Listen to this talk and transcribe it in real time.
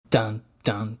Dun,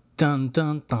 dun, dun,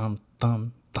 dun, dun,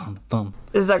 dun, dun, dun.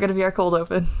 Is that going to be our cold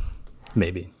open?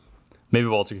 Maybe. Maybe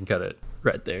Walter can cut it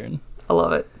right there. I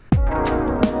love it.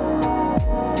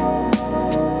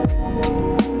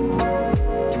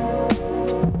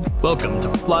 Welcome to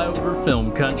Flyover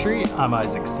Film Country. I'm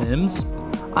Isaac Sims.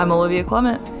 I'm Olivia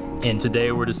Clement. And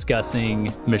today we're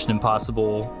discussing Mission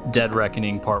Impossible Dead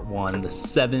Reckoning Part 1, the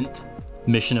 7th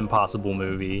Mission Impossible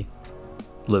movie.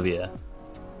 Olivia,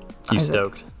 you Isaac.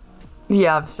 Stoked?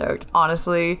 Yeah, I'm stoked.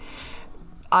 Honestly,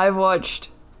 this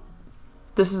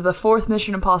is the 4th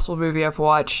Mission Impossible movie I've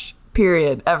watched,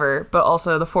 period, ever, but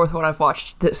also the 4th one I've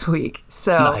watched this week.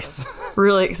 So, Nice.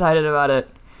 Really excited about it.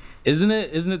 Isn't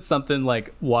it something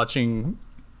like watching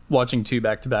 2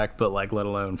 back to back, but like let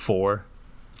alone 4?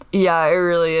 Yeah, it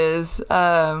really is.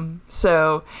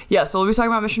 So we'll be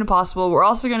talking about Mission Impossible. We're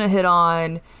also going to hit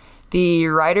on the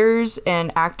writers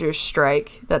and actors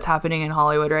strike that's happening in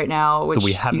Hollywood right now, which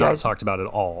We have not talked about at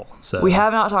all. So we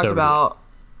have not talked about,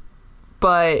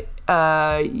 but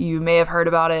you may have heard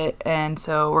about it, and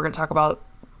so we're going to talk about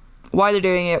why they're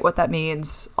doing it, what that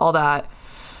means, all that.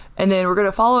 And then we're going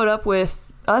to follow it up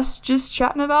with us just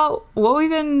chatting about what we've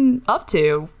been up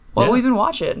to, what we've been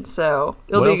watching. So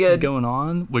it'll be good. What else is going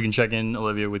on? We can check in,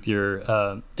 Olivia, with your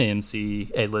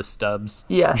AMC A-list stubs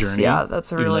journey. Yeah,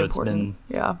 that's a really important.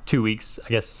 It's been 2 weeks, I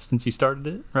guess, since you started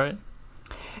it, right?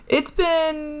 It's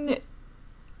been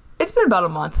about a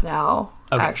month now,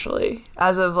 actually,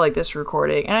 as of like this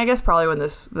recording, and I guess probably when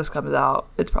this comes out,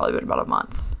 it's probably been about a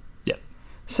month. Yeah.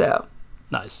 So.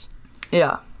 Nice.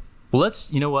 Yeah. Well, let's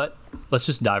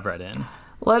just dive right in.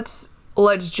 Let's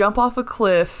jump off a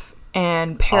cliff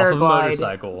and paraglide. Off of a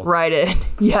motorcycle. Right in.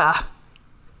 Yeah.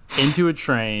 Into a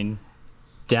train,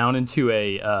 down into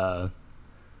a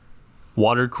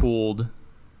water-cooled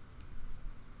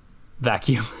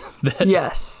vacuum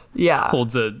that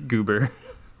holds a goober.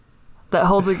 That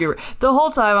holds a goober. The whole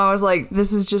time I was like,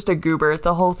 this is just a goober.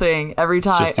 The whole thing. Every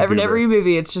time. Every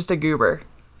movie, it's just a goober.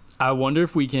 I wonder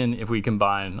if we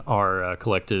combine our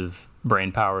collective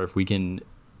brain power, if we can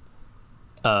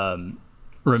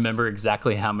remember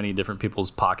exactly how many different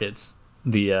people's pockets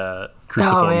the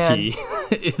cruciform key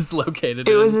is located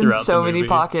in. It was in so many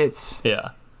pockets. Yeah.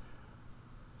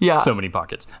 So many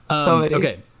pockets. So many.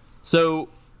 Okay. So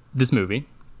this movie,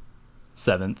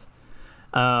 7th,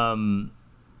 kind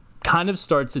of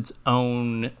starts its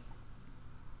own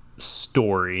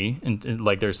story, and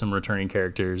like there's some returning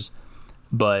characters,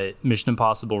 but Mission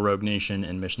Impossible Rogue Nation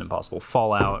and Mission Impossible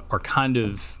Fallout are kind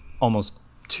of almost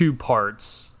 2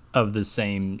 parts of the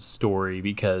same story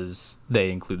because they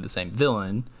include the same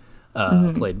villain,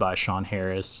 played by Sean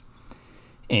Harris.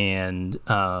 And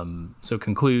so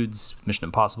concludes Mission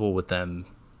Impossible with them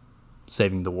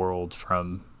saving the world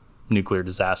from nuclear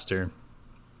disaster.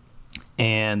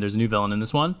 And there's a new villain in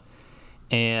this one,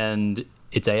 and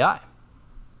it's AI.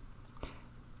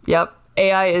 Yep.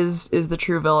 AI is the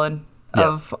true villain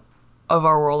of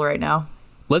our world right now.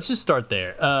 Let's just start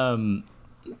there.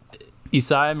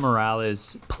 Isaiah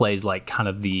Morales plays like kind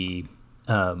of the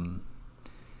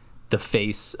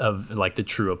face of like the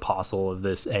true apostle of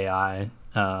this AI,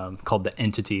 called the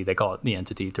Entity. They call it the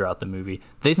Entity throughout the movie.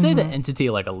 They say the Entity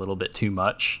like a little bit too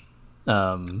much.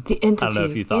 The Entity. I don't know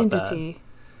if you thought that.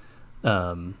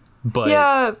 But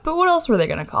what else were they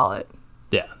going to call it?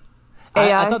 Yeah.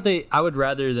 AI? I thought I would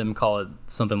rather them call it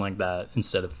something like that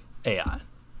instead of AI.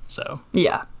 So.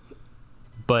 Yeah.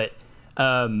 But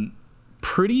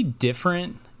pretty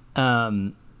different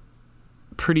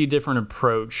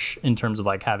approach in terms of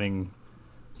like having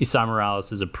Isaiah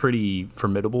Morales is a pretty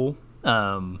formidable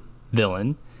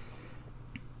villain,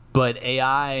 but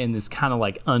AI and this kind of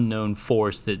like unknown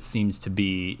force that seems to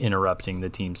be interrupting the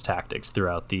team's tactics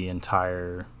throughout the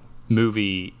entire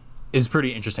movie is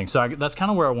pretty interesting. So that's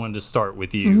kind of where I wanted to start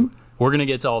with you. Mm-hmm. We're going to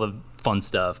get to all the fun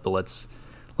stuff, but let's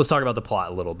talk about the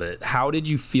plot a little bit. How did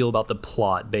you feel about the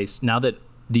plot based now that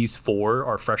these 4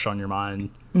 are fresh on your mind?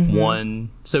 Mm-hmm.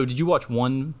 1. So did you watch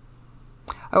 1?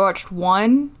 I watched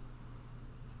 1.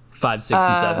 5, 6,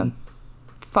 and 7.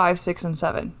 5, 6, and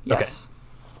 7. Yes.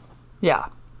 Okay. Yeah.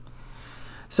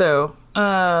 So,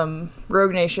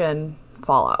 Rogue Nation,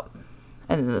 Fallout,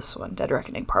 and then this one, Dead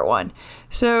Reckoning Part 1.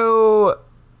 So,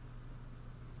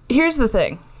 here's the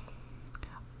thing.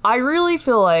 I really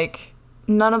feel like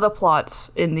none of the plots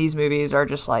in these movies are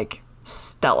just like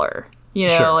stellar. You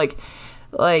know, sure. like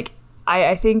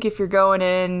I think if you're going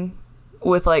in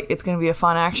with like it's gonna be a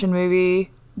fun action movie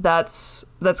that's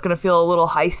gonna feel a little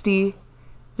heisty,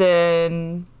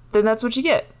 then that's what you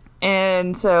get.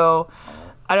 And so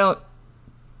I don't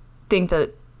think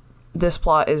that this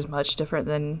plot is much different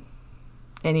than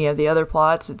any of the other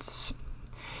plots.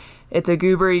 It's a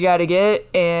goober you got to get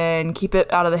and keep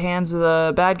it out of the hands of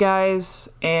the bad guys.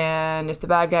 And if the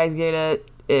bad guys get it,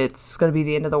 it's going to be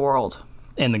the end of the world.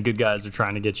 And the good guys are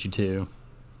trying to get you too.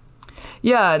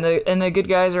 Yeah, and the good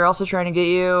guys are also trying to get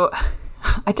you.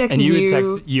 I texted and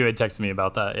you. You had texted me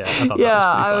about that. Yeah, I thought that was pretty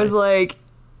I funny. was like,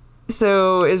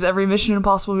 so is every Mission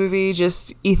Impossible movie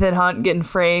just Ethan Hunt getting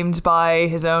framed by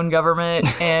his own government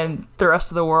and the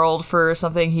rest of the world for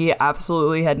something he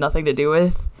absolutely had nothing to do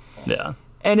with? Yeah.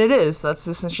 And it is. That's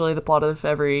essentially the plot of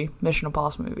every Mission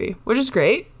Impossible movie, which is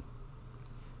great.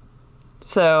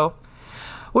 So,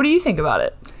 what do you think about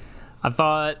it?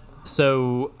 I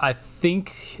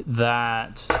think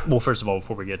that, well, first of all,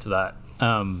 before we get to that,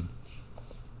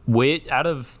 out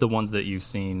of the ones that you've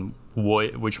seen,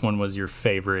 which one was your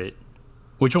favorite?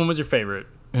 Which one was your favorite,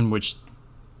 and which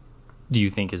do you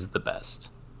think is the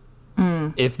best?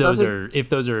 If those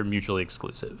are mutually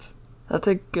exclusive. That's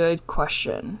a good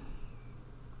question.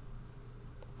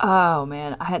 Oh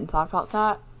man, I hadn't thought about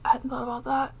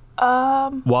that.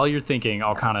 While you're thinking,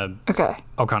 I'll kind of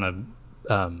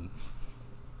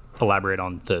elaborate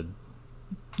on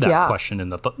that question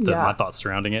and my thoughts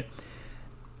surrounding it.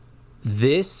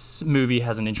 This movie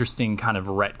has an interesting kind of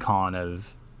retcon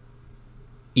of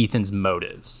Ethan's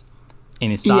motives.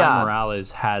 And Isaiah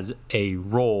Morales has a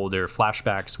role. There are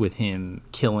flashbacks with him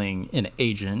killing an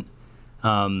agent.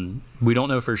 We don't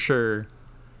know for sure,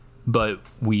 but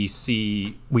we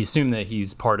assume that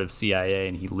he's part of CIA,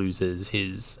 and he loses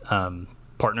his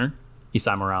partner.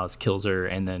 Isaiah Morales kills her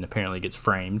and then apparently gets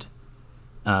framed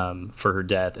for her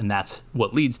death, and that's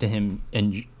what leads to him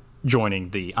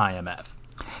joining the IMF.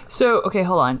 So, okay,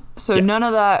 hold on. So none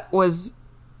of that was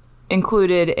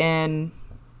included in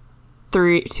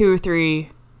 2 or 3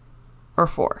 or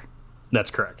 4? That's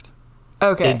correct.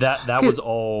 Okay. That was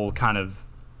all kind of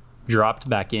dropped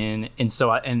back in, and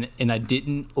so I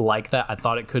didn't like that. I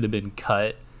thought it could have been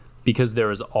cut because there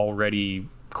was already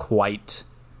quite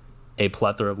a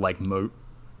plethora of like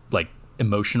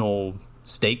emotional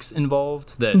stakes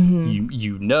involved that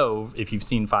you know if you've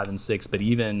seen 5 and 6, but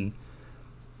even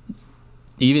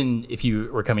if you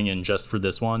were coming in just for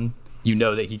this one, you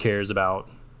know that he cares about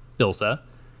Ilsa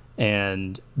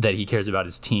and that he cares about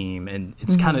his team, and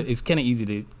it's kind of easy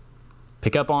to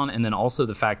pick up on. And then also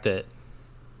the fact that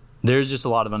there's just a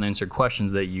lot of unanswered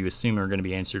questions that you assume are going to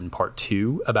be answered in part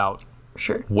 2 about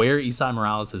where Isaiah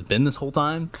Morales has been this whole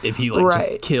time, if he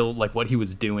just killed, like what he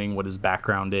was doing, what his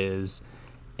background is.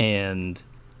 And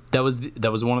that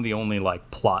was one of the only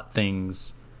like plot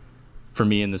things for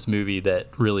me in this movie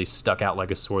that really stuck out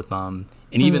like a sore thumb.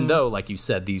 And even though, like you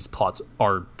said, these plots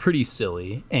are pretty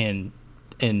silly and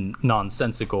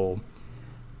nonsensical,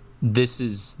 this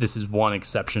is one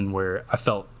exception where I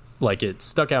felt like it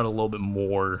stuck out a little bit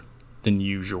more than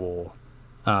usual,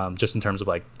 just in terms of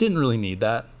like didn't really need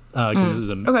that because this is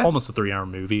almost a 3-hour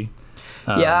movie.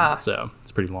 So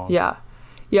it's pretty long.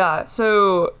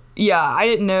 So I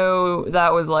didn't know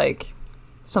that was like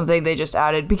something they just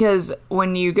added, because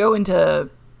when you go into,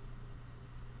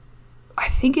 I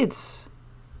think it's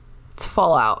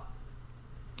Fallout,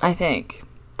 I think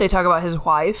they talk about his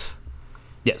wife.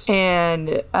 Yes.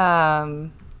 And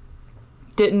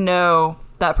didn't know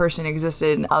that person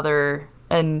existed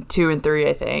in 2 and 3,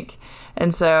 I think.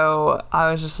 And so I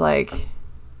was just like,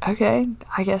 okay,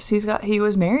 I guess he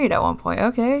was married at one point.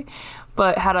 Okay.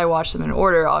 But had I watched them in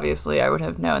order, obviously I would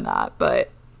have known that.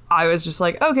 But I was just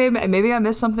like, okay, maybe I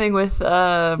missed something with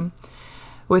the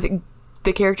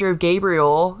character of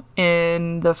Gabriel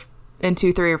in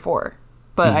 2, 3, or 4.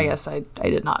 But I guess I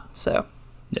did not. So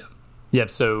yeah.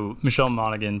 So Michelle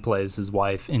Monaghan plays his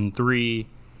wife in 3,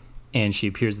 and she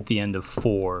appears at the end of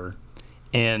 4.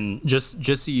 And just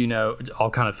so you know, I'll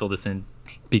kind of fill this in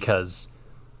because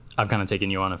I've kind of taken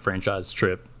you on a franchise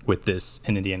trip with this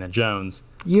in Indiana Jones.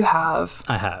 You have.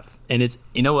 I have. And it's,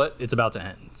 you know what? It's about to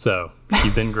end. So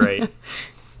you've been great.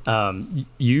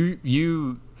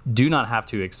 You do not have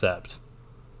to accept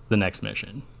the next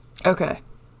mission. Okay.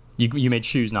 You may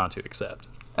choose not to accept.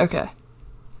 Okay.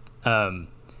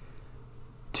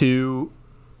 2,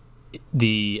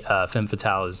 the femme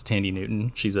fatale is Tandy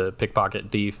Newton. She's a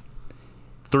pickpocket thief.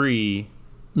 3,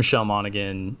 Michelle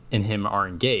Monaghan and him are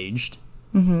engaged.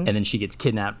 And then she gets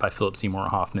kidnapped by Philip Seymour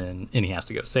Hoffman, and he has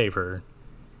to go save her.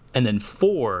 And then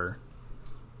 4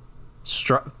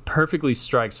 perfectly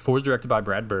strikes. 4 is directed by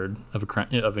Brad Bird of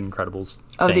Incredibles.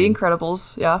 Of The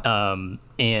Incredibles, yeah.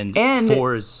 And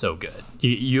 4 is so good.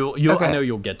 You'll okay. I know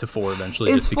you'll get to 4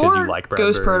 eventually, just because you like Brad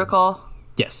Ghost Bird. Protocol?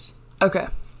 Yes. Okay.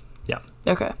 Yeah.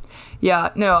 Okay. Yeah,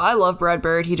 no, I love Brad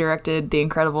Bird. He directed The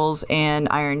Incredibles and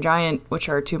Iron Giant, which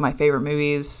are 2 of my favorite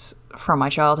movies from my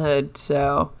childhood.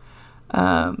 So,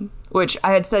 which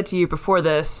I had said to you before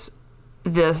this,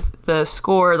 the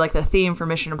score, like the theme for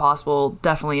Mission Impossible,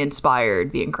 definitely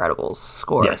inspired the Incredibles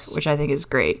score, Yes. which I think is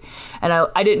great. And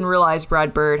I didn't realize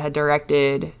Brad Bird had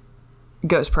directed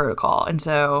Ghost Protocol, and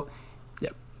so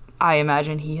Yep. I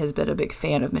imagine he has been a big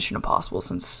fan of Mission Impossible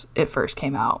since it first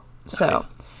came out. So yeah.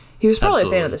 he was probably a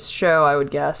Absolutely. fan of this show, I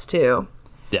would guess, too.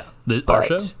 Yeah. Our But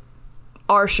show?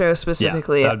 our show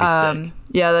specifically. Yeah, that'd be sick.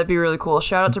 Yeah, that'd be really cool.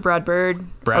 Shout out to Brad Bird.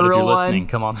 Brad, a if real you're one. listening,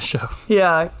 come on the show.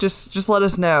 Yeah, just let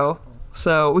us know.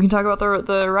 So we can talk about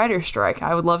the writer's strike.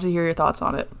 I would love to hear your thoughts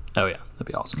on it. Oh, yeah. That'd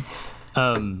be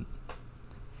awesome.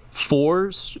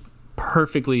 4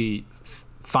 perfectly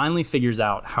finally figures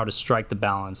out how to strike the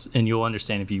balance, and you'll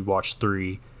understand if you watch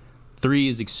 3. 3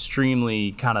 is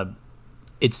extremely kind of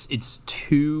it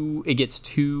gets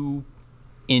too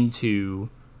into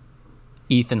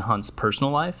Ethan Hunt's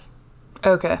personal life,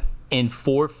 Okay. and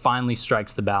 4 finally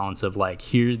strikes the balance of like,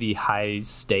 here are the high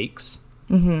stakes,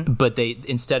 but they,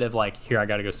 instead of like, here I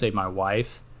gotta go save my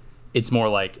wife, it's more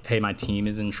like, hey, my team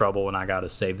is in trouble and I gotta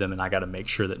save them, and I gotta make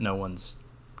sure that no one's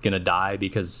gonna die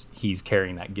because he's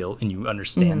carrying that guilt, and you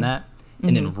understand that.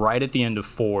 And then right at the end of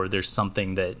 4, there's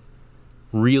something that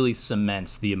really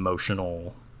cements the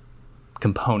emotional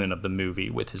component of the movie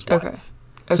with his wife. Okay.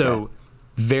 So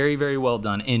very, very well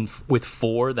done. And with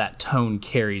 4, that tone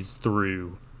carries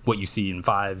through what you see in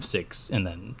 5, 6, and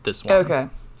then this one. Okay.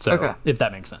 So Okay. if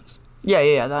that makes sense.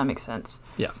 Yeah, that makes sense.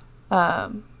 Yeah.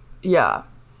 Yeah.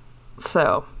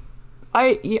 So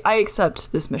I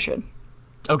accept this mission.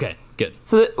 Okay, good.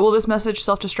 So will this message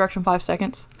self-destruct in 5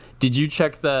 seconds? Did you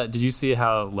see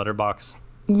how Letterboxd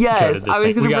coded Yes, this I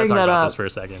was thing? going We to gotta bring talk that about up. this for a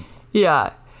second.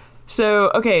 Yeah.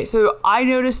 So I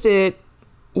noticed it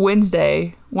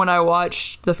Wednesday when I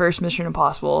watched the first Mission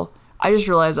Impossible. I just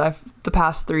realized the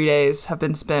past 3 days have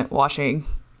been spent watching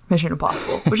Mission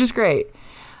Impossible, which is great.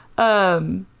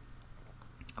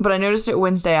 But I noticed it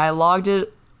Wednesday. I logged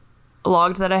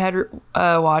that I had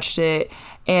watched it,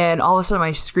 and all of a sudden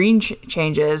my screen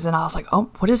changes, and I was like, oh,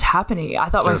 what is happening? I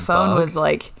thought my phone was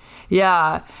like,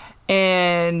 yeah.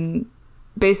 And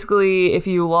basically, if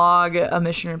you log a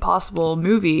Mission Impossible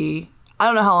movie, I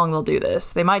don't know how long they'll do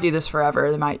this. They might do this forever.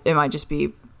 It might just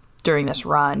be during this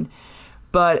run.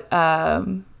 But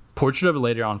Portrait of a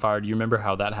Lady on Fire, do you remember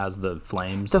how that has the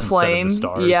flames The instead flame, of the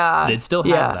stars? yeah, It still has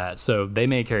yeah. that. So they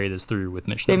may carry this through with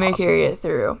Mission they may Impossible. carry it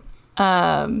through.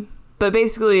 But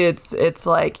basically, it's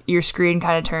like your screen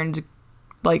kind of turns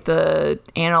like the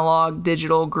analog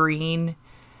digital green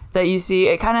that you see.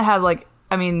 It kind of has like,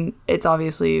 I mean, it's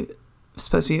obviously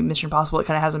supposed to be Mission Impossible. It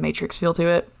kind of has a Matrix feel to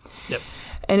it. Yep.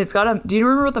 And it's got do you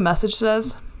remember what the message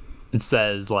says? It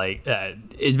says like,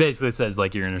 it basically says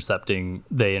like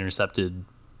they intercepted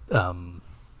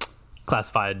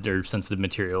classified or sensitive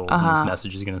materials, and this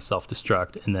message is going to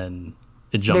self-destruct, and then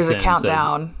it jumps There's a in and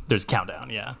countdown. says, there's a countdown,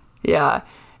 yeah. Yeah.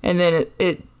 And then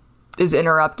it is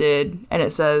interrupted, and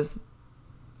it says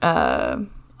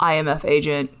IMF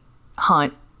agent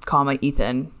Hunt,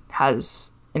 Ethan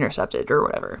has intercepted or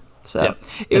whatever. So Yep.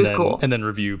 it was cool. And then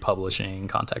review, publishing,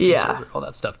 contact Yeah. server, all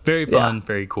that stuff. Very fun,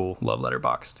 very cool. Love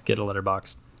Letterboxd. Get a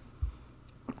Letterboxd.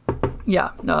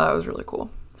 Yeah, no, that was really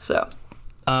cool. So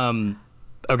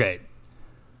Okay.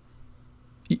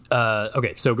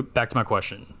 So back to my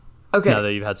question. okay, Now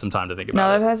that you've had some time to think about now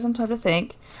that it. I've had some time to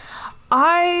think,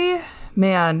 as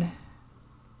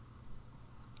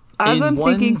I'm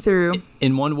thinking through,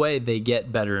 in one way, they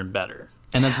get better and better.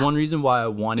 And that's one reason why I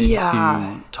wanted Yeah.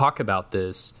 to talk about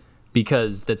this,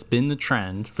 because that's been the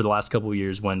trend for the last couple of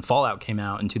years. When Fallout came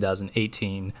out in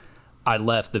 2018, I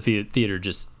left the theater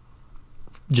just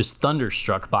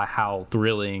thunderstruck by how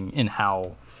thrilling and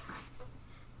how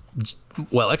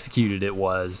well executed it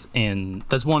was. And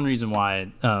that's one reason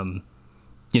why,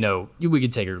 we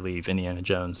could take or leave Indiana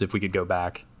Jones if we could go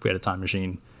back, if we had a time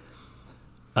machine.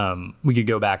 We could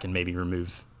go back and maybe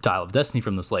remove Dial of Destiny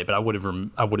from the slate, but I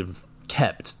would have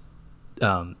kept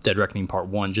Dead Reckoning Part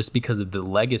 1 just because of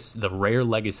the rare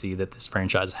legacy that this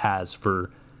franchise has for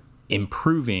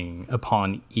improving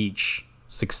upon each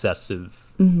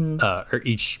successive or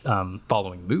each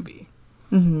following movie.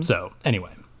 So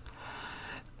anyway,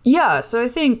 yeah. So I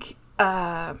think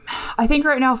right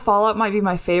now Fallout might be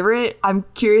my favorite. I'm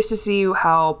curious to see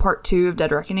how Part 2 of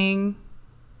Dead Reckoning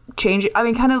change. I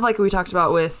mean, kind of like we talked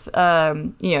about with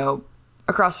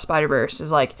Across the Spider-Verse,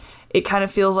 is like it kind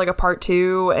of feels like a Part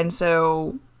 2, and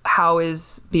so how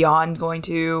is Beyond going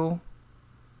to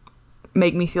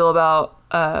make me feel about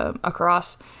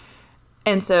Across?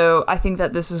 And so I think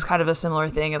that this is kind of a similar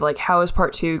thing of like, how is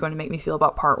Part 2 going to make me feel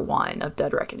about Part 1 of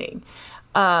Dead Reckoning?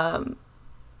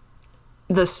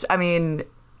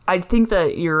 I think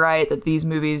that you're right that these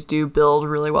movies do build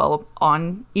really well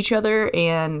on each other,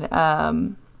 and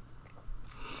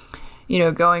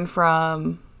going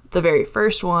from the very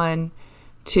first one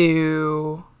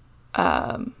to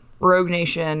Rogue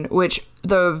Nation, which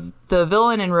the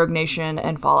villain in Rogue Nation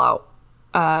and Fallout,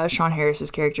 Sean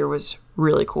Harris's character was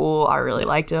really cool. I really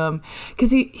liked him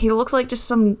because he looks like just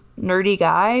some nerdy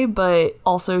guy, but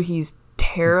also he's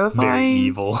terrifying. Very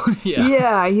evil.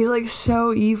 Yeah, he's like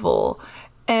so evil.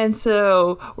 And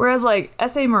so, whereas like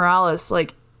S.A. Morales,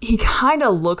 like he kind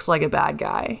of looks like a bad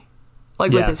guy,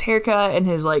 like with his haircut and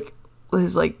his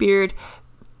beard,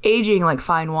 aging like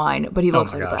fine wine, but he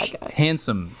looks like a bad guy.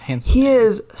 Handsome. He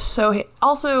is so.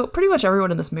 Also, pretty much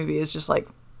everyone in this movie is just like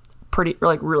pretty,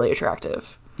 like really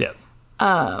attractive. Yeah.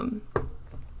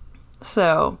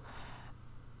 So,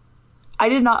 I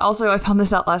did not. Also, I found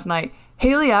this out last night.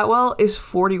 Haley Atwell is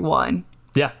 41.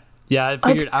 Yeah. Yeah, I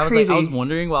figured. That's crazy. I was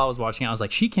wondering while I was watching it. I was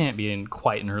like, she can't be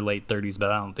quite in her late 30s,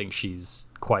 but I don't think she's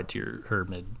quite to her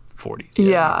mid 40s.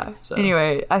 Yeah. So.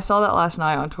 Anyway, I saw that last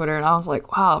night on Twitter, and I was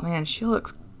like, wow, man, she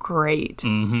looks great.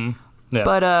 Mm-hmm. Yeah.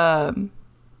 But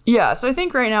yeah. So I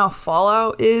think right now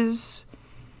Fallout is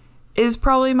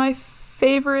probably my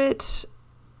favorite,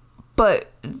 but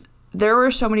there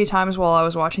were so many times while I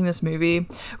was watching this movie,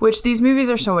 which these movies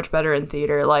are so much better in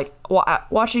theater, like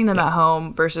watching them at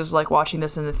home versus like watching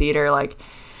this in the theater. Like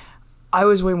I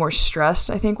was way more stressed,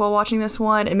 I think, while watching this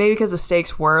one, and maybe because the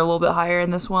stakes were a little bit higher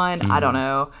in this one. I don't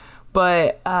know,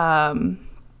 but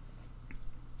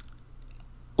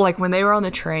like when they were on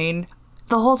the train,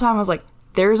 the whole time I was like,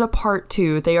 there's a part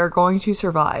 2, they are going to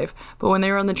survive. But when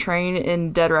they were on the train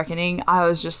in Dead Reckoning, I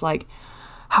was just like,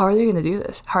 how are they going to do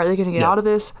this? How are they going to get out of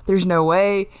this? There's no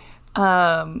way.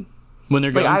 When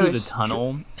they're going through the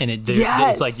tunnel, and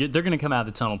it's like they're going to come out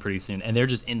of the tunnel pretty soon, and they're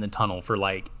just in the tunnel for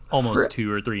like almost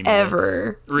 2 or 3 minutes.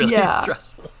 Really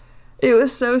stressful. It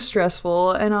was so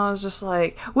stressful, and I was just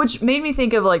like, which made me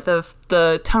think of like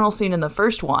the tunnel scene in the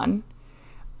first one,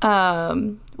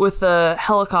 with the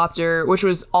helicopter, which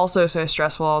was also so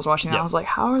stressful. I was watching that. I was like,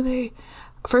 how are they?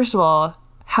 First of all,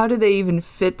 how did they even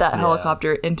fit that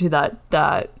helicopter into that?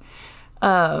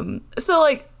 So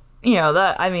like,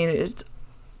 that, I mean, it's,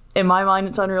 in my mind,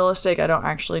 it's unrealistic. I don't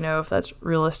actually know if that's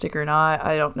realistic or not.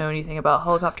 I don't know anything about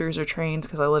helicopters or trains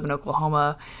because I live in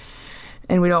Oklahoma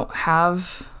and we don't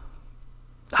have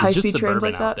high-speed trains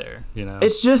like that. Out there,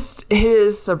 it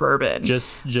is suburban.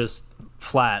 Just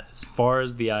flat as far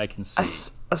as the eye can see.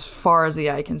 As far as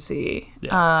the eye can see.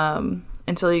 Yeah.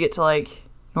 Until you get to like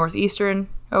northeastern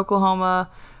Oklahoma,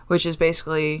 which is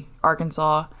basically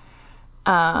Arkansas,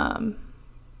 and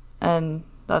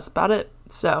that's about it.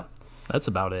 So that's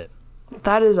about it.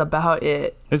 That is about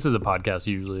it. This is a podcast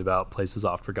usually about places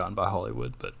oft forgotten by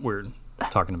Hollywood, but we're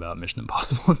talking about Mission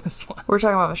Impossible in this one. We're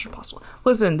talking about Mission Impossible.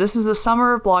 Listen, this is the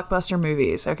summer of blockbuster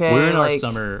movies. Okay, we're in our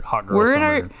summer hot girl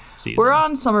summer season. We're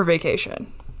on summer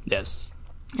vacation. Yes,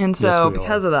 and so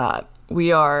because of that,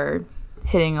 we are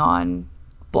hitting on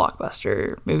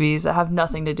blockbuster movies that have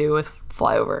nothing to do with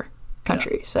Flyover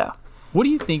Country. Yeah. So, what do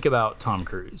you think about Tom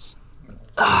Cruise?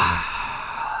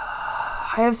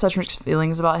 I have such mixed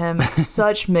feelings about him.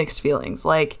 Such mixed feelings.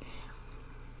 Like,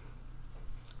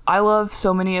 I love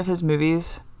so many of his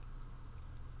movies,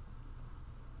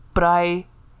 but I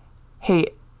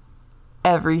hate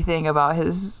everything about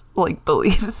his like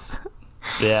beliefs.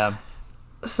 Yeah.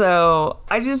 So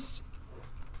I just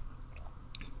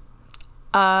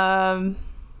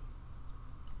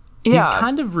he's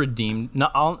kind of redeemed,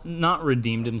 not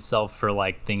redeemed himself for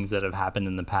like things that have happened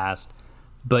in the past,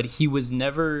 but he was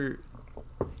never,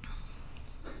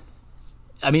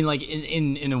 I mean, like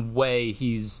in a way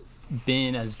he's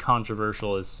been as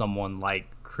controversial as someone like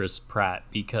Chris Pratt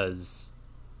because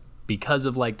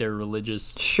of like their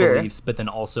religious beliefs, but then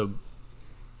also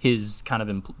his kind of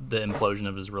the implosion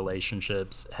of his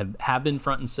relationships have been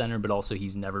front and center, but also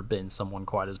he's never been someone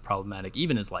quite as problematic,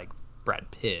 even as like Brad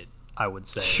Pitt, I would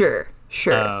say. Sure.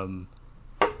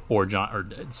 Or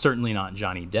certainly not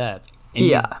Johnny Depp. And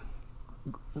he's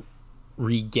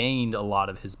regained a lot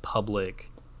of his public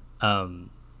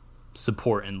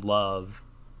support and love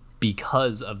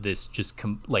because of this. Just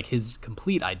like his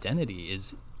complete identity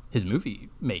is his movie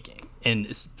making,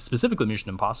 and specifically Mission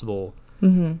Impossible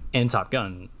and Top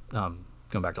Gun,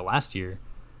 going back to last year.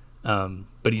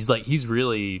 But he's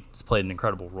really played an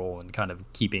incredible role in kind of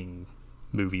keeping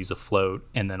movies afloat,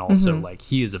 and then also like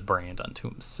he is a brand unto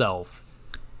himself,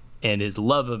 and his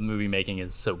love of movie making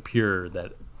is so pure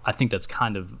that I think that's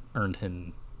kind of earned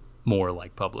him more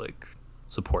like public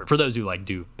support for those who like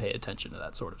do pay attention to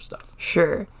that sort of stuff.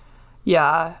 Sure.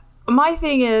 Yeah. My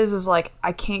thing is like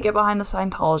I can't get behind the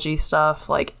Scientology stuff.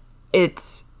 Like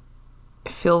it's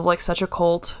it feels like such a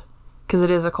cult, because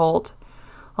it is a cult.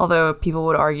 Although people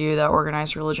would argue that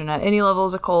organized religion at any level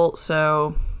is a cult,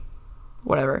 so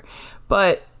whatever.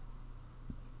 But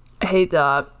I hate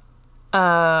that.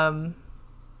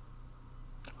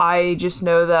 I just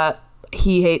know that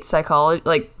he hates psychology,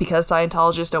 like, because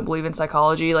Scientologists don't believe in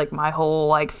psychology, like, my whole,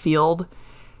 like, field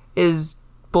is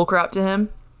bullcrap to him.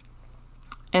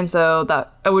 And so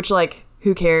that, which, like,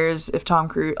 who cares if Tom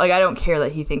Cruise, like, I don't care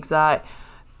that he thinks that.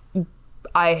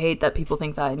 I hate that people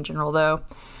think that in general, though.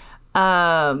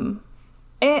 And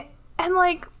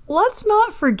like, let's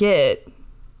not forget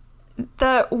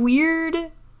that weird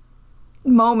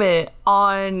moment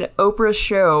on Oprah's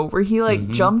show where he, like,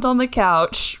 jumped on the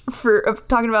couch for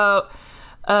talking about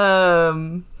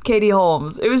Katie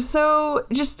Holmes. It was so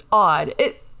just odd.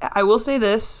 I will say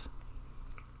this.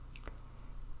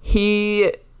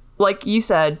 He, like you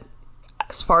said,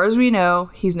 as far as we know,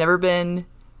 he's never been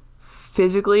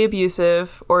physically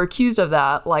abusive or accused of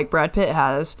that like Brad Pitt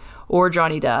has or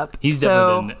Johnny Depp. He's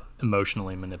definitely been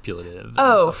emotionally manipulative.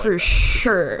 Oh, for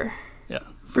sure. Yeah.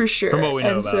 For sure. From what we know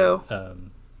and about, so,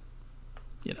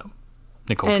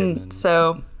 Nicole and Kidman.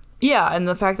 So, yeah, and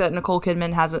the fact that Nicole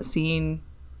Kidman hasn't seen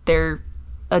their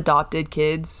adopted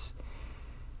kids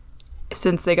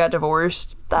since they got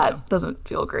divorced, that doesn't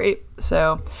feel great.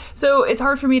 So it's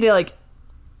hard for me to, like,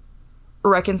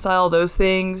 reconcile those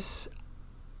things.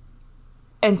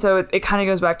 And so it kind of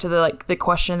goes back to the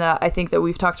question that I think that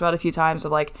we've talked about a few times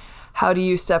of, like, how do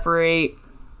you separate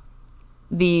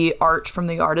the art from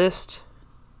the artist?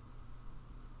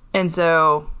 And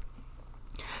so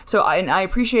I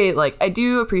appreciate, like, I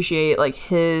do appreciate, like,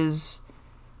 his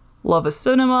love of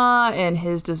cinema and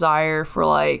his desire for,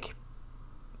 like,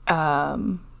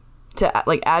 to,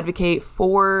 like, advocate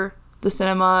for the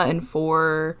cinema and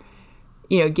for,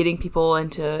 you know, getting people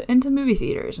into movie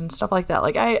theaters and stuff like that.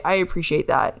 Like, I appreciate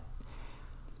that.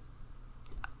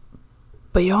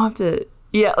 But you don't have to,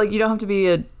 you don't have to be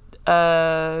a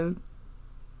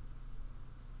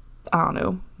I don't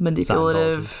know,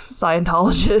 manipulative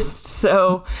Scientologist.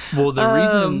 So, well,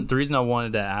 the reason I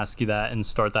wanted to ask you that and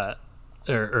start that,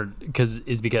 because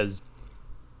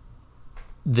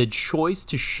the choice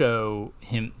to show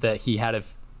him that he had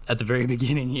at the very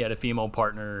beginning, he had a female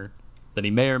partner that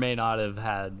he may or may not have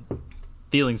had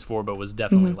feelings for, but was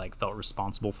definitely like felt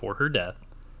responsible for her death.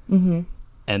 Mm-hmm.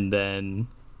 And then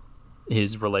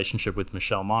his relationship with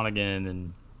Michelle Monaghan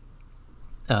and,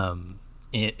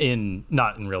 in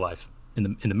not in real life,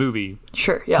 in the movie,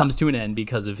 sure, yeah, comes to an end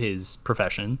because of his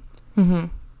profession. Mm-hmm.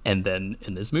 And then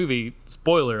in this movie,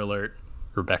 spoiler alert,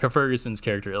 Rebecca Ferguson's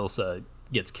character Ilsa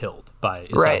gets killed by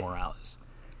Isaac Morales.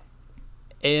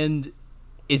 And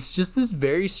it's just this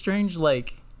very strange,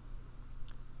 like,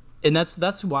 and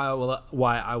that's why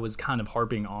I was kind of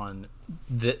harping on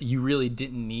that you really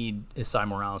didn't need Isaiah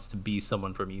Morales to be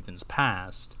someone from Ethan's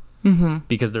past,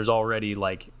 because there's already,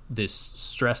 like, this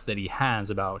stress that he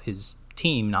has about his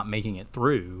team not making it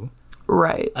through,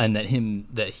 right? And that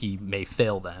he may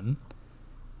fail them,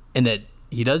 and that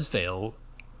he does fail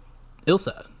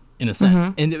Ilsa in a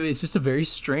sense, and it's just a very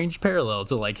strange parallel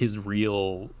to, like, his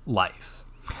real life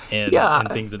and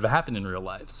things that have happened in real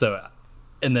life. So.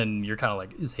 And then you're kind of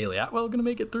like, is Haley Atwell going to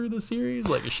make it through the series?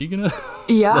 Like, is she going to?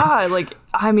 Yeah, like,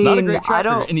 I mean, not a great track I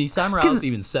don't. record. And Isaiah Morales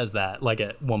even says that, like,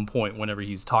 at one point whenever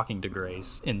he's talking to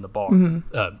Grace in the bar,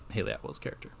 Haley Atwell's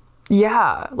character.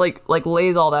 Yeah, like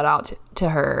lays all that out to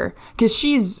her, because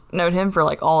she's known him for,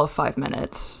 like, all of 5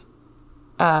 minutes.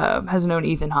 Has known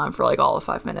Ethan Hunt for, like, all of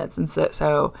 5 minutes, and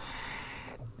so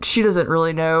she doesn't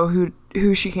really know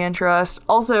who she can trust.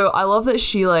 Also, I love that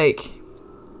she, like,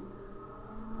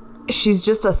 she's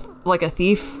just a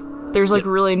thief. There's, like,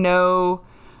 really no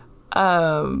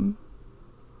higher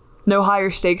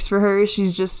stakes for her.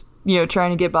 She's just, you know, trying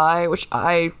to get by, which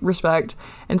I respect.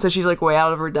 And so she's, like, way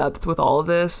out of her depth with all of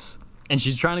this. And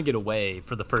she's trying to get away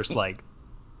for the first, like,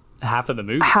 half of the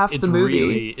movie.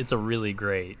 It's a really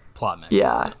great plot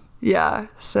mechanism. Yeah.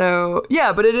 So,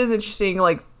 yeah, but it is interesting.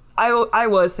 Like, I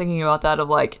was thinking about that, of,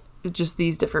 like, just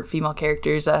these different female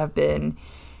characters that have been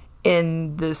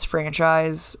in this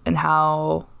franchise and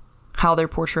how they're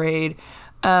portrayed.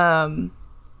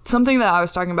 Something that I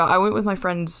was talking about, I went with my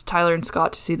friends Tyler and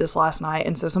Scott to see this last night,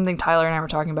 and so something Tyler and I were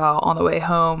talking about on the way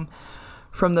home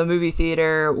from the movie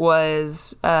theater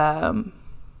was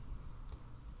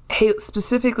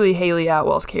specifically Haley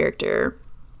Atwell's character.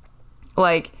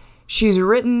 Like, she's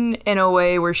written in a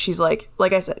way where she's like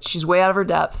I said, she's way out of her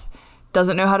depth,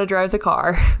 doesn't know how to drive the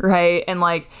car, right? And,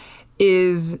 like,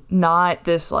 is not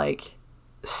this, like,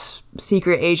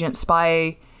 secret agent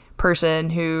spy person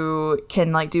who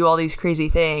can, like, do all these crazy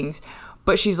things,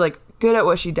 but she's, like, good at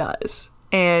what she does.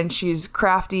 and she's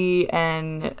crafty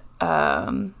and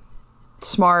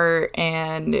smart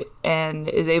and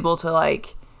is able to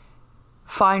like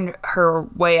find her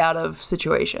way out of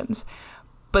situations.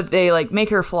 But they like make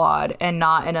her flawed and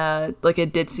not in a like a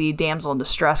ditzy damsel in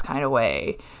distress kind of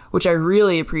way, which I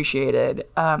really appreciated,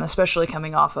 especially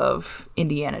coming off of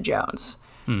Indiana Jones,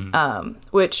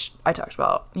 which I talked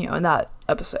about, in that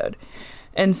episode.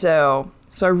 And so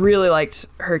I really liked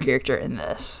her character in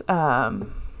this.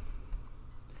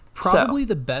 Probably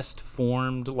the best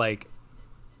formed, like,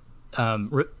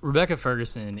 Rebecca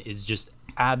Ferguson is just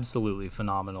absolutely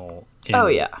phenomenal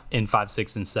in 5,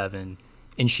 6, and 7.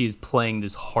 And she's playing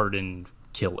this hardened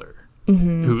killer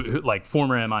who like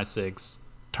former MI6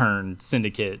 turned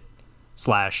syndicate /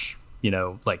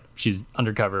 like she's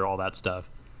undercover, all that stuff.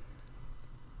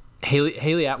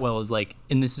 Haley Atwell is like,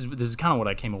 and this is kind of what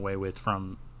I came away with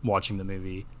from watching the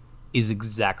movie, is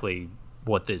exactly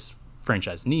what this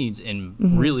franchise needs. And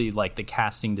really like the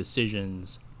casting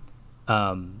decisions,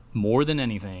 more than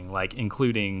anything, like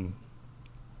including,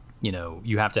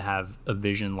 you have to have a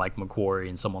vision like McQuarrie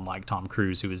and someone like Tom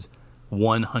Cruise who is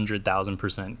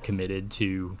 100,000% committed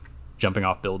to jumping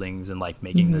off buildings and like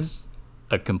making this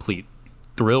a complete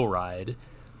thrill ride,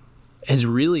 has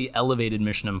really elevated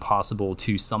Mission Impossible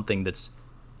to something that's,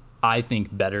 I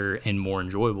think, better and more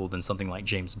enjoyable than something like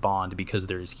James Bond, because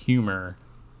there is humor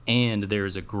and there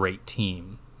is a great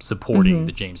team supporting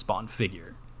the James Bond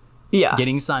figure. Yeah.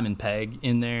 Getting Simon Pegg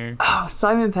in there. Oh,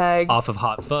 Simon Pegg. Off of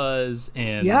Hot Fuzz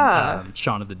and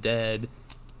Shaun of the Dead.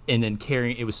 And then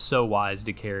it was so wise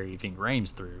to carry Ving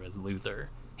Rhames through as Luther.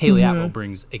 Haley Atwell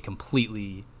brings a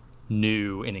completely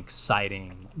new and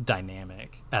exciting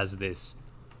dynamic as this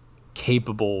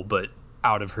capable but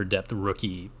out of her depth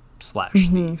rookie /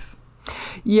 thief.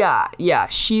 Yeah.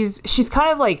 She's kind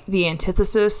of like the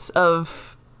antithesis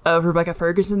of Rebecca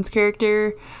Ferguson's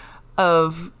character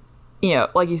of,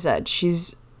 like you said,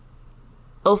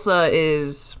 Ilsa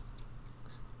is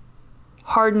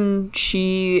hardened.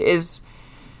 She is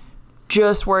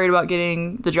just worried about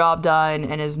getting the job done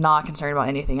and is not concerned about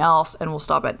anything else and will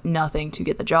stop at nothing to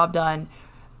get the job done.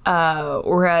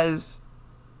 Whereas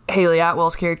Haley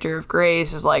Atwell's character of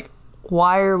Grace is like,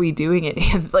 why are we doing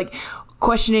it? Like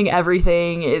questioning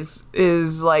everything is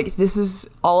like,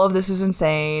 all of this is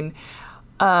insane.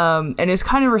 And is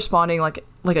kind of responding like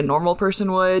a normal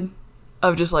person would,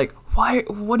 of just like,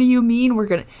 what do you mean we're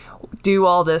gonna do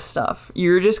all this stuff?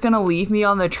 You're just gonna leave me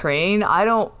on the train?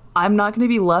 I'm not gonna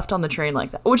be left on the train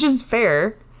like that, which is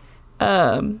fair.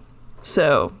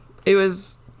 So it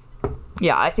was,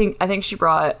 I think she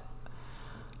brought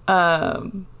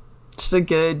just a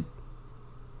good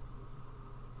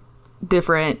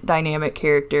different dynamic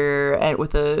character, and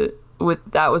with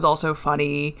that was also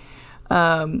funny.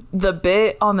 The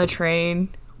bit on the train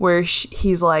where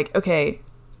he's like, okay,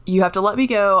 you have to let me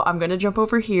go. I'm going to jump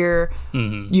over here.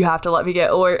 You have to let me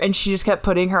go. And she just kept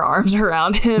putting her arms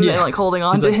around him and like holding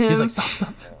on to him. He's like,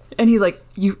 stop. And he's like,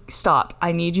 you stop.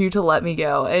 I need you to let me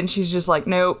go. And she's just like,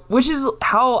 no, which is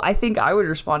how I think I would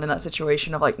respond in that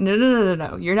situation of like,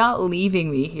 no. You're not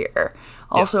leaving me here.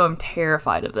 Also, I'm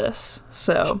terrified of this.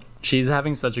 So she's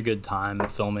having such a good time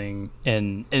filming.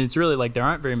 And it's really like, there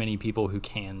aren't very many people who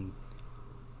can,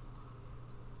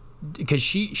 because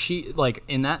she like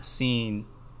in that scene,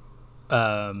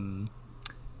 her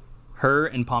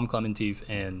and Palm Clementif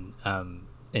and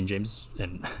James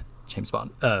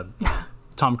Bond,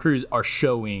 Tom Cruise are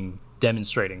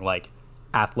demonstrating like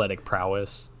athletic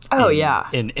prowess.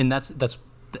 And that's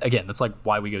again, that's like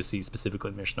why we go see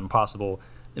specifically Mission Impossible,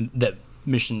 and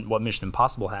what Mission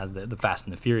Impossible has that the Fast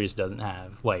and the Furious doesn't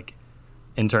have, like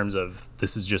in terms of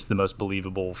this is just the most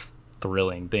believable,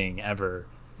 thrilling thing ever.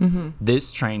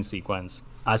 This train sequence,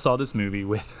 I saw this movie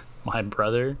with my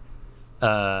brother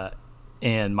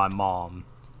and my mom,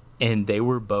 and they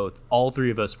were all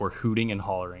three of us were hooting and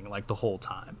hollering like the whole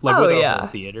time, like with our whole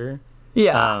theater.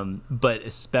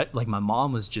 But like my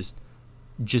mom was just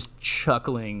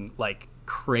chuckling like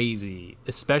crazy,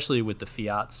 especially with the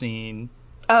Fiat scene.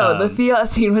 The Fiat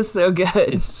scene was so good.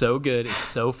 It's so good. It's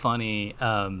so funny.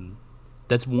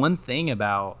 That's one thing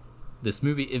about this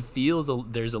movie. It feels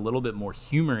there's a little bit more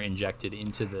humor injected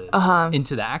into the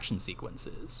action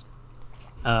sequences.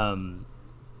 And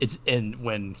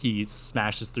when he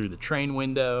smashes through the train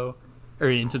window or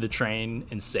into the train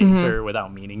and saves her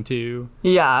without meaning to.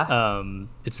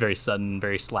 It's very sudden,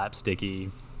 very slapsticky.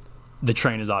 The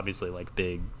train is obviously like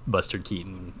big Buster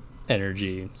Keaton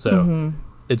energy. So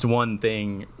it's one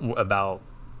thing about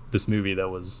this movie that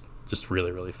was just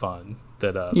really, really fun.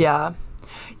 That yeah,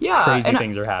 crazy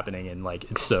things are happening, and like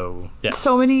it's so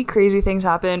many crazy things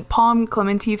happen. Palm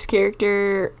Clementif's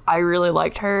character, I really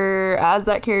liked her as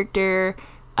that character.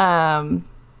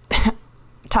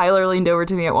 Tyler leaned over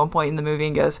to me at one point in the movie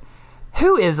and goes,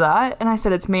 "Who is that?" And I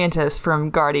said, "It's Mantis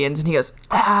from Guardians." And he goes,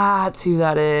 "That's who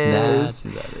that is."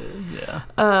 Yeah.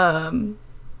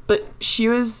 But she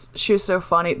was so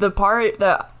funny. The part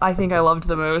that I think I loved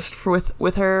the most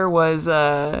with her was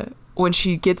when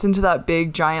she gets into that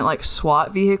big giant like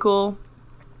SWAT vehicle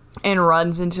and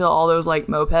runs into all those like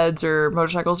mopeds or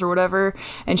motorcycles or whatever,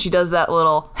 and she does that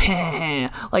little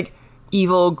like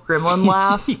evil gremlin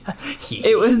laugh.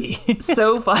 It was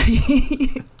so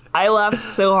funny. I laughed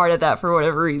so hard at that for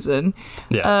whatever reason.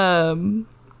 Yeah.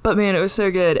 But man, it was so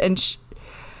good. And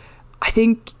I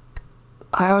think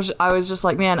I was just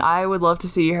like, man, I would love to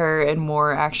see her in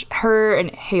more action. Her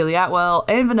and Haley Atwell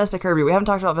and Vanessa Kirby. We haven't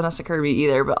talked about Vanessa Kirby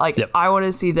either, but like, I want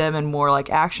to see them in more like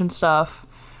action stuff.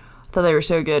 I thought they were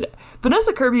so good.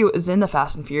 Vanessa Kirby was in the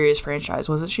Fast and Furious franchise,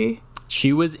 wasn't she?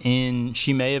 She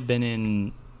may have been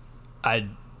in.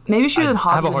 Maybe she was in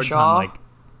Hobbs and Shaw.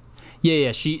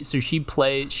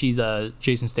 She's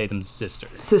Jason Statham's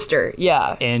sister.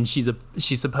 Yeah. And she's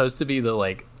supposed to be the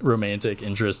like romantic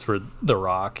interest for The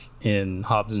Rock in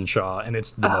Hobbs and Shaw, and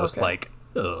it's the most like,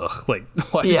 ugh, like,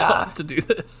 why did y'all have to do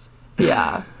this?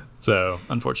 Yeah. So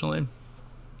unfortunately,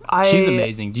 she's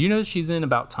amazing. Do you know she's in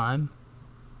About Time?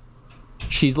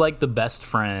 She's like the best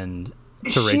friend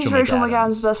to Rachel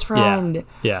McAdams' best friend.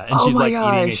 Yeah. And she's like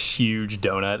eating a huge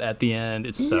donut at the end.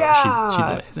 It's so she's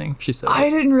amazing. She's so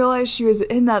I didn't realize she was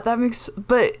in that. That makes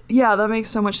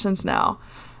so much sense now.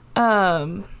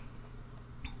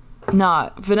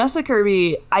 Vanessa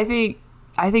Kirby, I think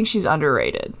she's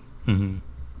underrated. Mm-hmm.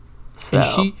 So.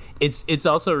 And it's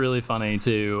also really funny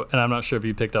too, and I'm not sure if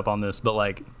you picked up on this, but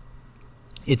like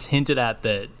it's hinted at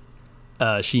that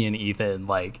she and Ethan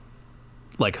like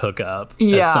hook up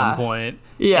at some point.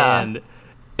 Yeah. And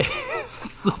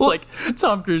it's just like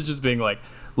Tom Cruise just being like,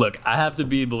 look, I have to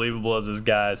be believable as this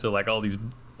guy, so like all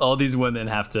these women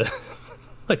have to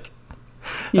like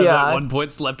have at one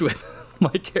point slept with my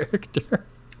character.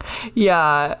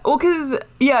 Yeah. Well, because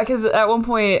at one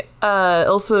point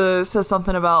Ilsa says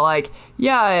something about like,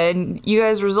 and you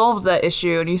guys resolved that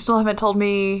issue and you still haven't told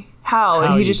me how,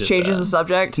 and he just changes the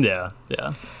subject. Yeah.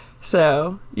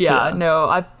 So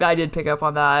no, I did pick up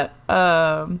on that.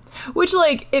 Which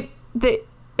like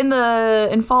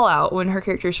in Fallout, when her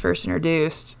character is first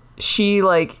introduced, she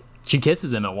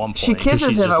kisses him at one point. She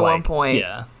kisses him at one point.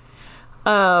 Yeah.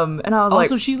 And I was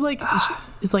also, she's like,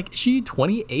 is she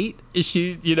 28? Is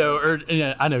she, or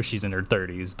I know she's in her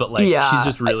 30s, but like she's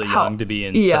just really young to be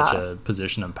in such a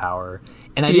position of power.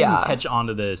 And I didn't catch on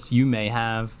to this. You may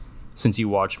have, since you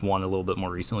watched one a little bit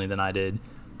more recently than I did.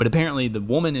 But apparently the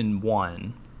woman in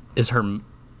one is her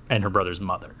and her brother's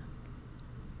mother.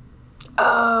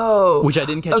 Oh. Which I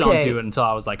didn't catch on to until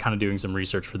I was like kind of doing some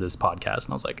research for this podcast.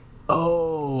 And I was like,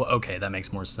 oh, okay, that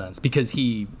makes more sense. Because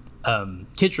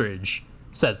Kittredge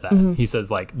says that. Mm-hmm. He says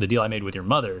like, the deal I made with your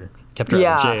mother kept her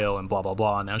out of jail and blah, blah,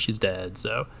 blah. And now she's dead.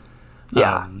 So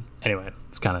anyway,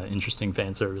 it's kind of interesting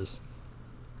fan service.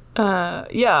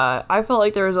 I felt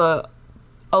like there was a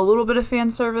little bit of fan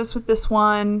service with this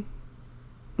one.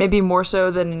 Maybe more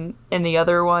so than in the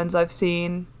other ones I've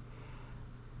seen.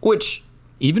 Which...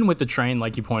 Even with the train,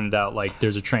 like you pointed out, like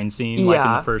there's a train scene like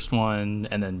in the first one,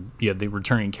 and then you have the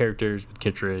returning characters with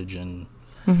Kittredge and...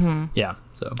 Mm-hmm. Yeah,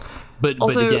 so... But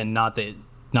again, not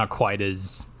quite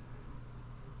as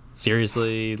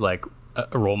seriously, like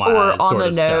a roll my eyes sort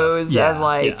of stuff. Or on the nose as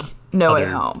like No Way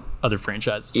Home. Other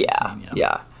franchises.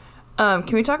 Yeah. Can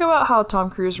we talk about how Tom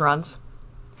Cruise runs?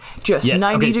 Just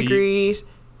 90 degrees...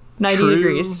 90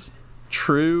 degrees.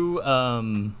 True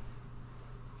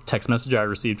text message I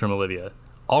received from Olivia.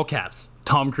 All caps,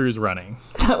 Tom Cruise running.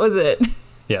 That was it.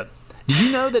 Yeah. Did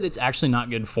you know that it's actually not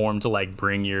good form to like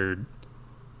bring your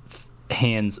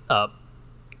hands up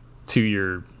to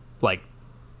your like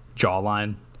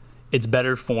jawline? It's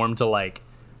better form to like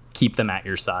keep them at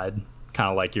your side,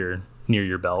 kind of like you're near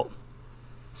your belt.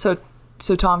 So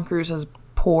Tom Cruise has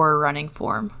poor running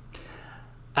form.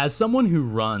 As someone who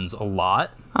runs a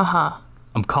lot,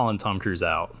 I'm calling Tom Cruise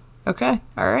out. Okay.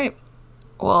 All right.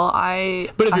 Well,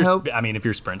 if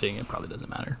you're sprinting, it probably doesn't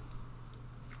matter.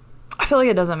 I feel like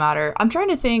it doesn't matter. I'm trying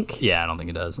to think. Yeah, I don't think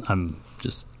it does. I'm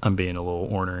being a little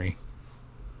ornery.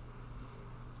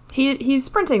 He's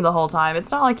sprinting the whole time.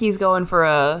 It's not like he's going for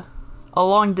a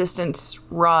long distance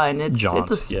run. It's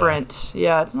a sprint.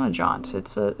 Yeah, it's not a jaunt.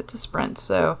 It's a sprint.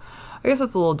 So I guess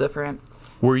that's a little different.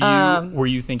 Were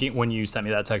you thinking when you sent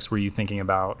me that text? Were you thinking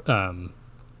about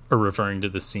are referring to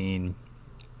the scene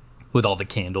with all the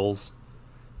candles,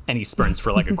 and he sprints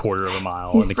for like a quarter of a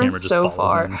mile, and the camera just so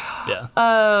follows far. him. Yeah.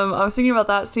 I was thinking about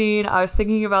that scene. I was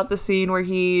thinking about the scene where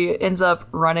he ends up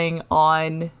running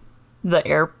on the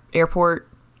airport.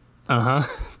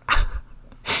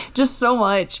 Just so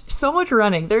much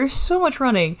running. There's so much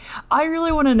running. I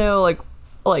really want to know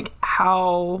like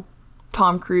how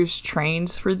Tom Cruise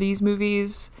trains for these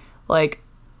movies. Like,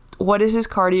 what is his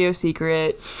cardio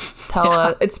secret? Tell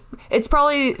us. It's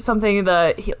probably something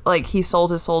that he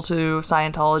sold his soul to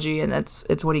Scientology, and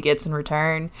it's what he gets in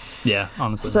return. Yeah,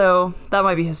 honestly. So that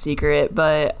might be his secret,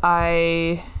 but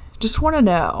I just want to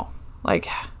know, like,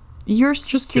 you're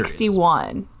just 61.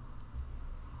 Curious.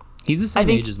 He's the same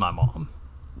age as my mom.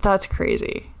 That's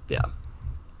crazy. Yeah.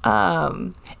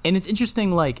 And it's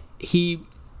interesting, like,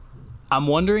 I'm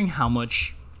wondering how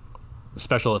much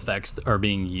special effects are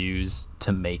being used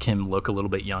to make him look a little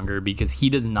bit younger, because he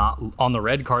does not, on the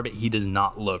red carpet, he does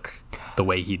not look the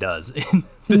way he does in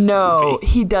this movie.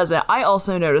 He doesn't. I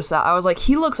also noticed that. I was like,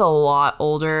 he looks a lot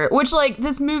older, which, like,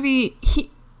 this movie,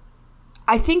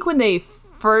 I think when they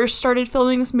first started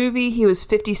filming this movie, he was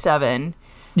 57.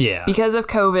 Yeah. Because of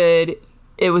COVID,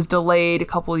 it was delayed a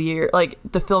couple of years. Like,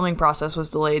 the filming process was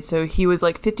delayed, so he was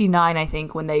like 59, I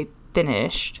think, when they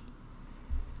finished.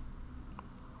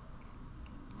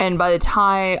 And by the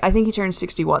time, I think he turned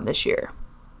 61 this year.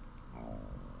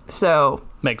 So.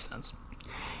 Makes sense.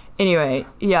 Anyway,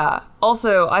 yeah.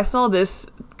 Also, I saw this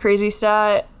crazy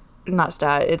stat. Not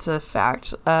stat, it's a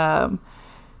fact.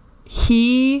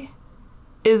 He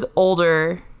is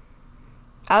older.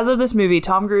 As of this movie,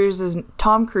 Tom Cruise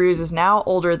is now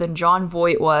older than Jon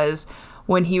Voight was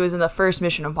when he was in the first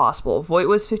Mission Impossible. Voight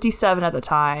was 57 at the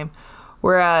time,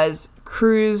 whereas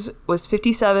Cruise was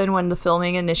 57 when the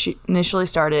filming initially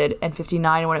started, and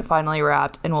 59 when it finally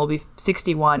wrapped, and will be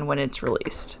 61 when it's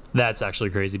released. That's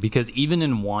actually crazy, because even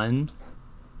in one,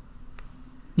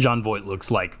 Jon Voight looks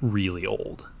like really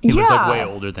old. He looks like way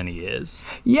older than he is.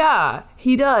 Yeah,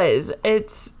 he does.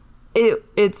 It's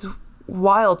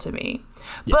wild to me.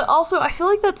 Yeah. But also, I feel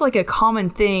like that's like a common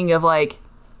thing of like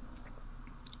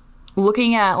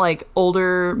looking at like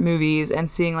older movies and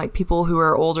seeing like people who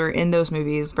are older in those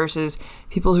movies versus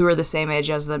people who are the same age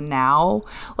as them now.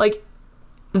 Like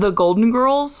the Golden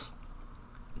Girls,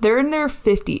 they're in their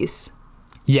 50s.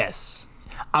 Yes.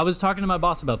 I was talking to my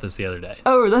boss about this the other day.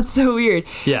 Oh, that's so weird.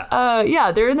 Yeah.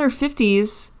 Yeah, they're in their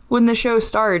 50s when the show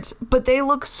starts, but they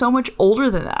look so much older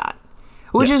than that.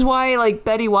 Which is why like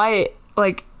Betty White,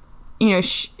 like, you know,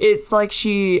 it's like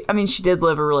she did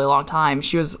live a really long time.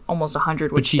 She was almost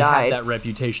 100 when she died. But she had that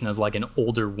reputation as like an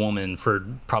older woman for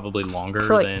probably longer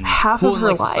for like than half of her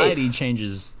life. Society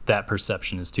changes that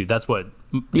perception as too. That's what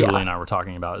Julie and I were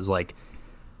talking about, is like,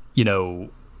 you know,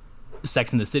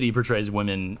 Sex and the City portrays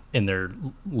women in their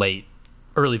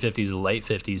early 50s to late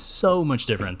 50s so much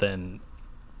different than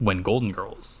when Golden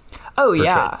Girls portrayed.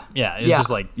 Yeah, it's just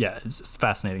like, it's just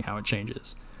fascinating how it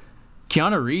changes.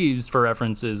 Keanu Reeves, for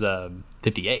reference, is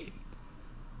 58.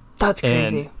 That's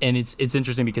crazy. And it's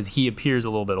interesting because he appears a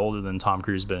little bit older than Tom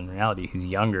Cruise, but in reality, he's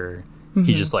younger. Mm-hmm.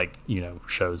 He just, like, you know,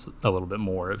 shows a little bit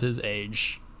more of his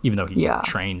age, even though he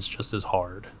trains just as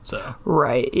hard. So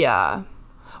right, yeah.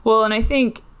 Well, and I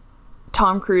think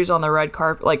Tom Cruise on the red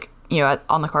carpet, like, you know,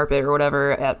 on the carpet or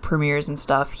whatever at premieres and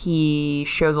stuff, he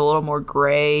shows a little more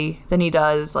gray than he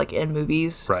does like in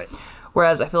movies. Right.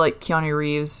 Whereas I feel like Keanu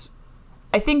Reeves,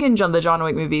 I think in the John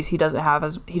Wick movies he doesn't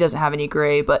have any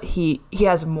gray, but he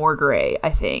has more gray, I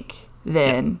think,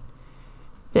 than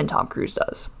Tom Cruise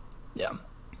does. Yeah.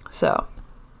 So,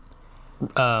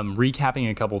 recapping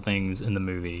a couple things in the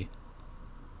movie.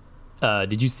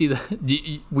 Did you see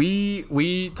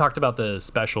we talked about the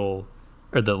special,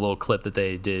 or the little clip that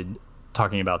they did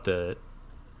talking about the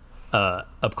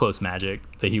up close magic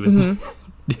that he was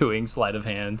doing, sleight of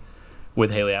hand,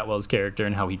 with Haley Atwell's character,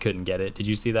 and how he couldn't get it. Did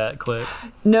you see that clip?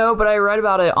 No, but I read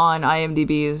about it on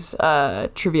IMDb's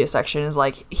trivia section. Is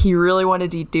like he really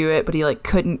wanted to do it, but he like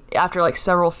couldn't. After like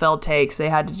several failed takes, they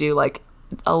had to do like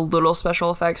a little special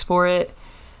effects for it.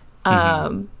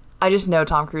 I just know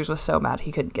Tom Cruise was so mad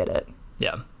he couldn't get it.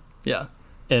 Yeah.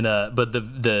 And but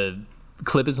the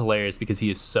clip is hilarious because he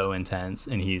is so intense,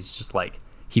 and he's just like,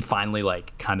 he finally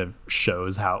like kind of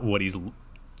shows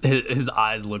his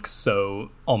eyes look so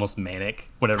almost manic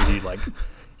whenever he's like,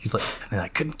 and I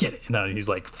couldn't get it, and he's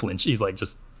like flinch, he's like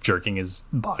just jerking his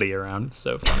body around. It's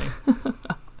so funny.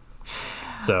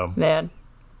 So man.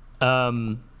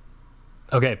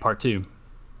 Okay, part 2.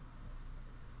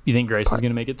 You think Grace is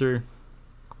gonna make it through?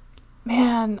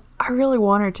 Man, I really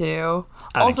want her to.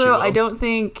 Also, I don't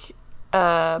think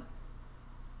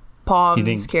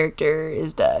Palm's character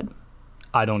is dead.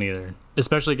 I don't either.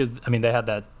 Especially because, I mean, they had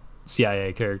that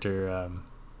CIA character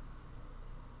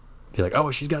be like,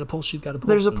 oh, she's got a pulse, she's got a pulse.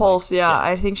 There's a pulse, yeah.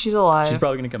 I think she's alive. She's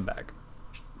probably going to come back.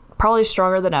 Probably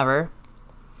stronger than ever.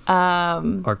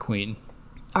 Our queen.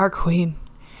 Our queen.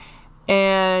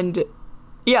 And,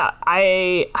 yeah,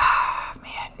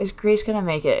 man, is Grace going to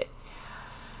make it?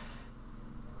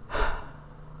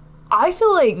 I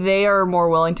feel like they are more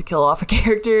willing to kill off a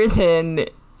character than,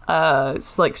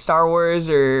 like, Star Wars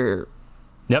or...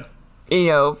 Yep. You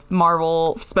know,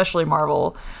 Marvel, especially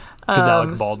Marvel. Because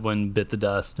Alec Baldwin bit the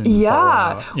dust. And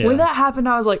yeah. When that happened,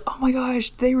 I was like, oh my gosh,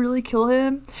 did they really kill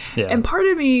him? Yeah. And part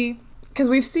of me, because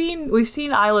we've seen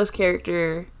Isla's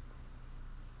character,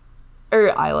 or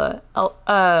Isla,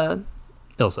 Ilsa.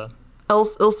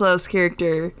 Ilsa's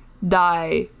character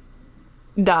die,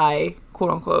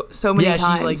 quote unquote, so many times.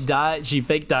 Yeah, she like died. She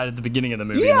fake died at the beginning of the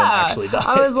movie and then actually died.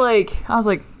 I was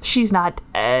like, she's not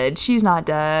dead. She's not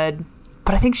dead.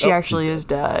 But I think she actually is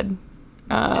dead.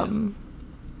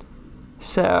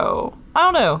 So, I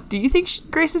don't know. Do you think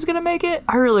Grace is going to make it?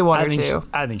 I really want her to.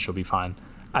 I think she'll be fine.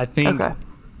 I think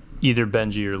either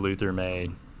Benji or Luther may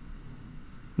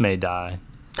die.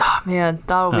 Oh, man.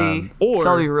 That'll be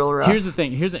real rough. Here's the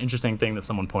thing. Here's an interesting thing that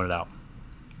someone pointed out.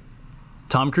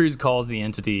 Tom Cruise calls the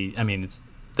entity, I mean, it's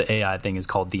the AI thing is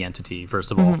called the entity,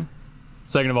 first of all.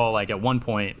 Second of all, like, at one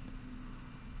point,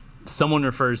 someone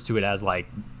refers to it as, like,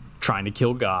 trying to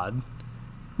kill God.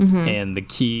 And the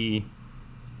key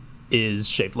is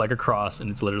shaped like a cross, and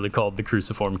it's literally called the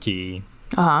cruciform key.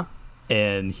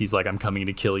 And he's like, I'm coming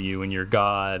to kill you and you're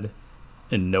God,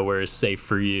 and nowhere is safe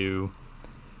for you.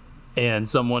 And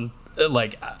someone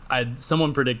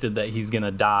predicted that he's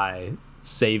gonna die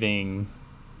saving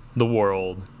the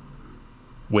world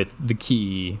with the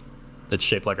key that's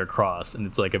shaped like a cross, and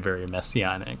it's like a very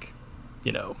messianic,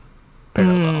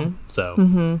 parallel.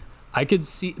 So I could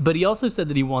see, but he also said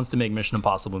that he wants to make Mission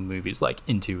Impossible movies like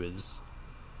into his.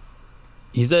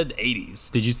 He said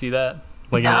 80s. Did you see that?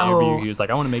 Like in an interview, he was like,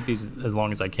 I want to make these as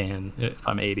long as I can. If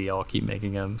I'm 80, I'll keep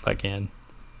making them if I can.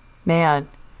 Man,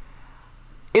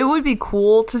 it would be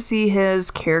cool to see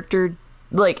his character,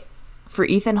 like, for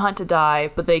Ethan Hunt to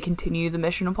die, but they continue the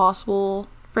Mission Impossible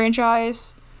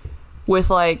franchise with,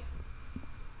 like,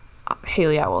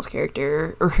 Haley Atwell's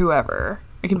character or whoever.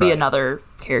 It can be another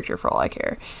character for all I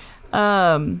care.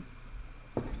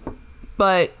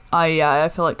 But I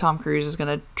feel like Tom Cruise is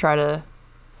going to try to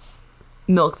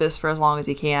milk this for as long as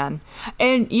he can.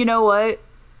 And you know what?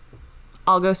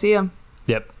 I'll go see him.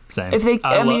 Yep, same.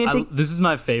 This is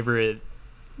my favorite,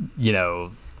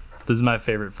 this is my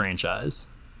favorite franchise.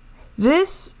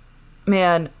 This,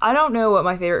 man, I don't know what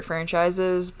my favorite franchise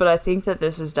is, but I think that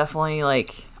this is definitely,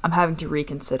 like, I'm having to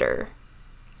reconsider.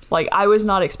 Like, I was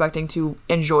not expecting to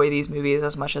enjoy these movies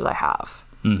as much as I have.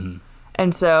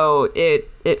 And so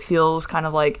it feels kind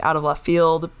of like out of left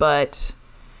field, but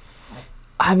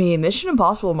I mean, Mission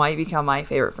Impossible might become my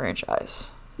favorite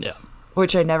franchise. Yeah.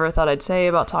 Which I never thought I'd say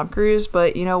about Tom Cruise,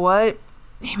 but you know what?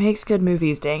 He makes good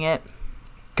movies, dang it.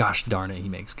 Gosh darn it, he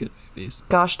makes good movies.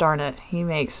 Gosh darn it, he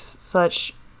makes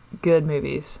such good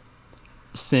movies.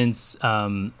 Since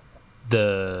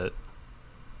the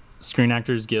Screen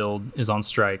Actors Guild is on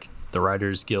strike, the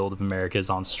Writers Guild of America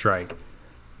is on strike,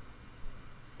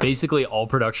 basically all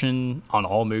production on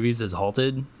all movies is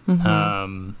halted.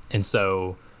 And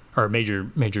so, or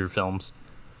major films.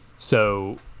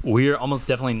 So we're almost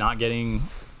definitely not getting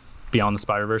Beyond the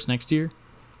Spider-Verse next year.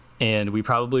 And we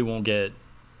probably won't get,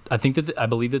 I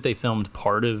believe that they filmed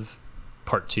part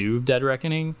 2 of Dead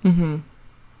Reckoning.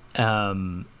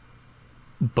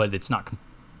 But it's not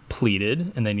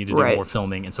completed and they need to do more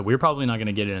filming. And so we're probably not going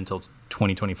to get it until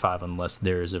 2025 unless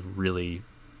there's a really,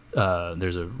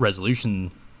 there's a resolution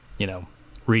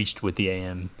reached with the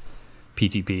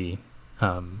AMPTP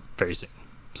very soon.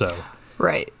 So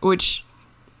which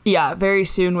very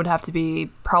soon would have to be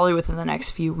probably within the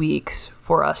next few weeks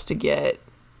for us to get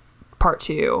part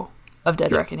 2 of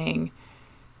Dead Reckoning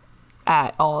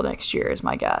at all next year is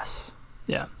my guess.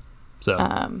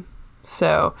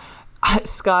 So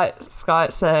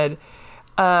Scott said,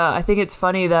 I think it's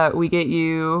funny that we get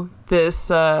you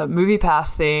this movie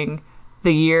pass thing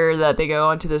the year that they go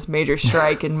onto this major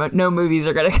strike and no movies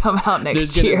are going to come out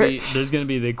next year. There's going to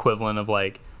be the equivalent of,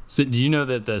 like, so do you know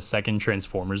that the second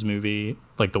Transformers movie,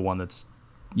 like the one that's,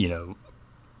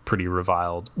 pretty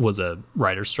reviled, was a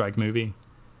writer's strike movie?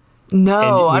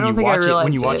 No, I don't think I realized it.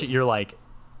 When you watch it, you're like,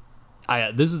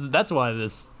 that's why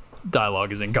this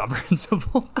dialogue is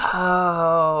incomprehensible.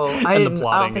 Oh, and the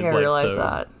plotting is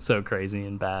like so crazy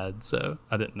and bad. So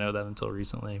I didn't know that until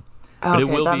recently. But Okay, it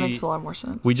will that be, makes a lot more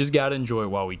sense. we just got to enjoy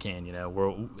it while we can, you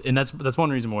know. And that's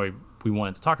one reason why we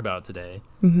wanted to talk about it today.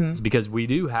 Is because we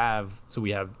have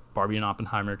Barbie and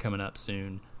Oppenheimer coming up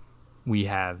soon. We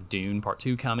have Dune Part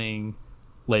 2 coming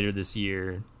later this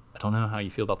year. I don't know how you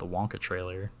feel about the Wonka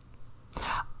trailer.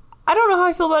 I don't know how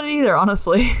I feel about it either,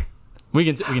 honestly. We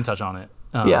can touch on it.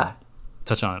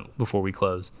 Touch on it before we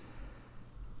close.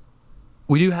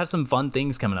 We do have some fun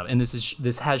things coming up, and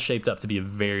this has shaped up to be a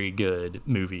very good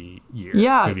movie year.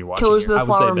 Yeah, movie watching Killers year. of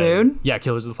the Flower Moon. Yeah,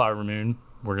 Killers of the Flower Moon.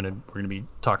 We're gonna be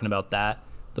talking about that.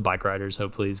 The Bike Riders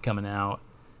hopefully is coming out.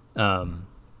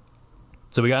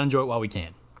 So we gotta enjoy it while we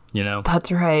can. You know.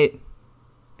 That's right.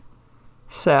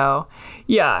 So,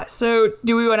 yeah. So,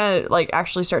 do we want to like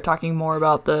actually start talking more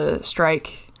about the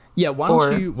strike? Yeah. Why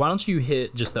don't you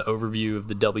hit just the overview of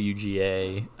the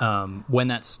WGA, when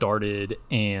that started,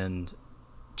 and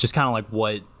just kind of like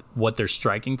what they're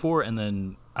striking for, and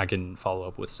then I can follow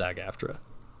up with SAG-AFTRA.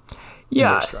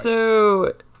 Yeah.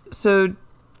 So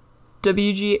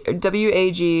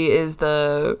WAG is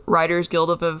the Writers Guild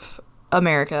of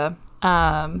America,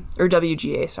 or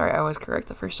WGA. Sorry, I was correct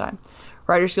the first time.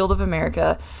 Writers Guild of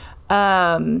America.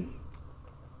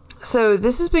 So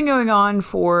this has been going on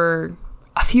for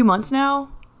a few months now.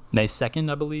 May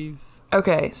 2nd, I believe.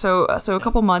 Okay, so a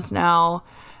couple months now,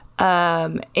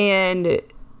 and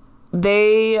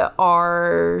they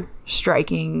are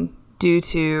striking due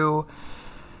to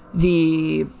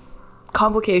the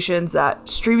complications that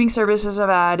streaming services have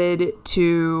added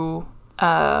to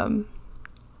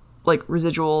like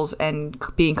residuals and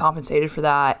being compensated for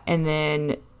that, and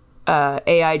then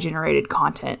AI generated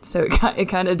content. So it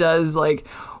kind of does like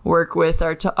work with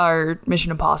our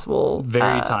Mission Impossible.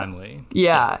 Very timely.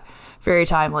 Yeah, very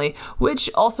timely. Which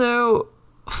also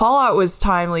Fallout was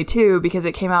timely too, because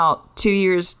it came out 2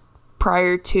 years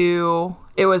prior to.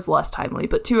 It was less timely,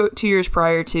 but two years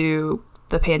prior to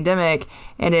the pandemic,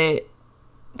 and it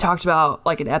talked about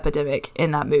like an epidemic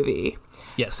in that movie.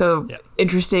 Yes. So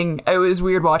interesting. It was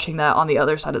weird watching that on the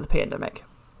other side of the pandemic.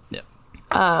 Yeah.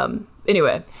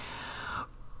 Anyway,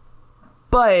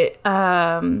 but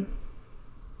so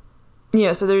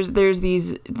there's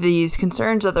these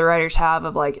concerns that the writers have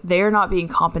of like they are not being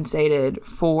compensated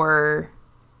for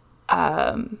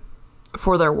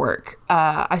their work.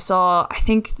 I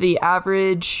think the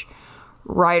average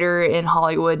writer in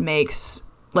Hollywood makes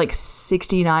like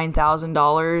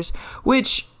 $69,000,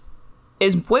 which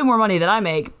is way more money than I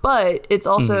make, but it's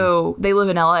also they live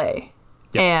in LA,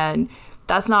 and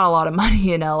that's not a lot of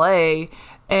money in LA,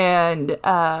 and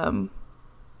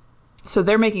so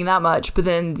they're making that much, but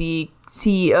then the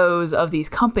CEOs of these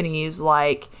companies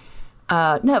like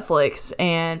Netflix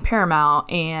and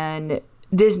Paramount and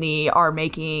Disney are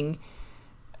making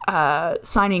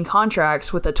signing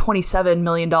contracts with a $27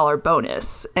 million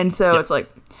bonus, and so it's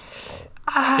like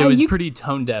it was pretty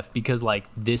tone deaf, because like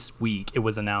this week it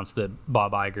was announced that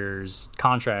Bob Iger's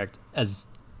contract as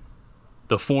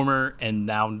the former and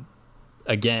now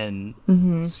again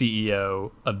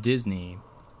CEO of Disney,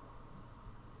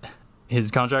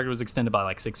 his contract was extended by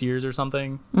like 6 years or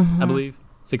something, I believe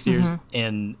 6 years,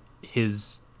 and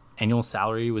his annual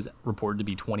salary was reported to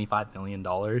be $25 million.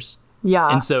 Yeah.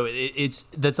 And so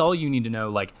that's all you need to know.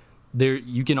 Like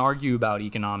you can argue about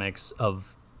economics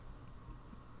of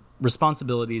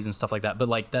responsibilities and stuff like that, but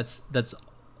like that's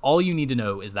all you need to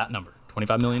know is that number,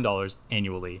 $25 million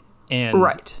annually, and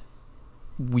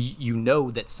you know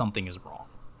that something is wrong.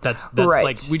 That's right.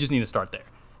 Like we just need to start there,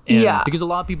 and because a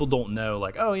lot of people don't know,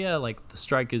 like, oh yeah, like the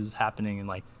strike is happening, and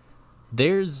like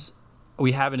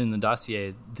we have it in the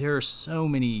dossier, there are so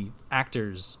many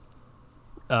actors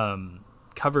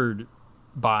covered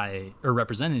by or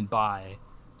represented by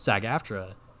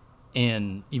SAG-AFTRA,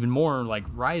 and even more like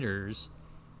writers,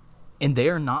 and they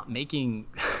are not making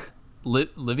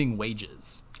living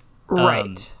wages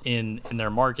in their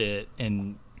market,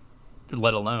 and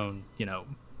let alone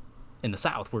in the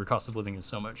South where cost of living is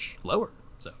so much lower.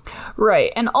 So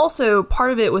right. And also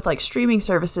part of it with like streaming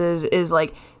services is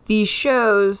like these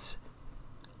shows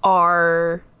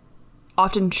are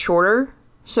often shorter.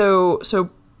 So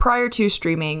prior to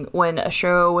streaming, when a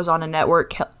show was on a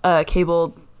network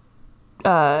cable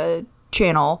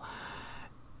channel,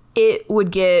 it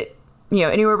would get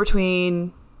anywhere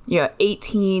between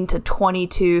 18 to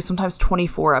 22, sometimes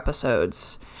 24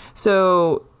 episodes.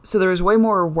 So there was way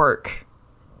more work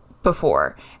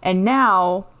before, and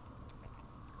now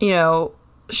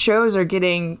shows are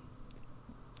getting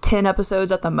 10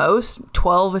 episodes at the most,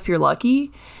 12 if you're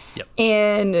lucky. Yep.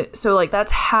 And so like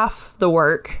that's half the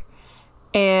work,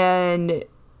 and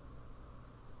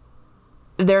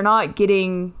they're not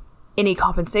getting any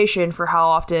compensation for how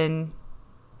often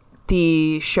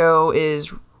the show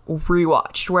is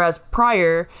rewatched. Whereas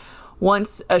prior,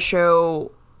 once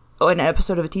an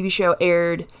episode of a TV show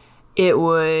aired, it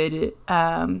would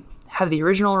have the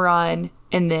original run,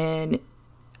 and then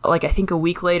like I think a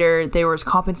week later there was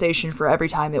compensation for every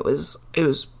time it was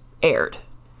aired.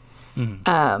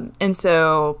 And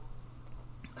so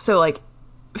like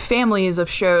families of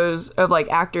shows of like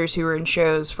actors who were in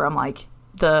shows from like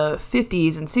the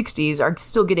 50s and 60s are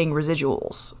still getting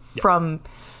residuals from,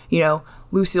 you know,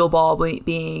 Lucille Ball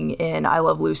being in I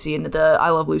Love Lucy and the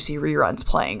I Love Lucy reruns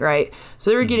playing, right? So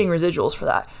they were getting residuals for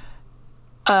that.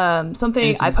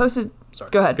 Something I posted.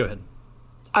 Sorry. Go ahead. Go ahead.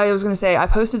 I was going to say, I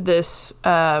posted this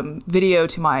video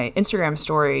to my Instagram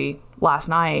story last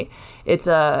night. It's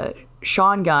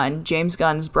Sean Gunn, James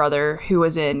Gunn's brother, who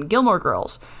was in Gilmore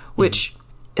Girls, which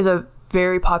is a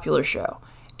very popular show.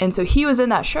 And so he was in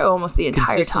that show almost the entire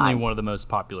Consistently time. One of the most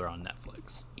popular on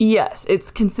Netflix. Yes,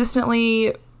 it's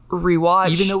consistently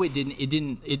rewatched. Even though it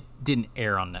didn't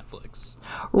air on Netflix.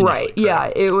 Right. Yeah,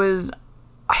 correct? it was,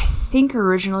 I think,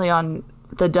 originally on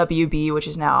the WB, which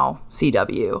is now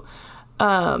CW.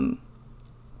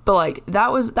 But like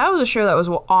that was a show that was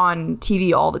on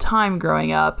TV all the time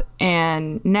growing up,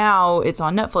 and now it's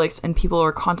on Netflix and people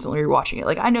are constantly rewatching it.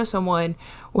 Like I know someone,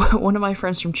 one of my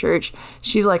friends from church,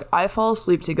 she's like, I fall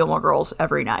asleep to Gilmore Girls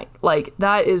every night. Like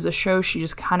that is a show she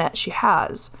just she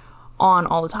has on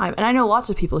all the time. And I know lots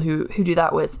of people who do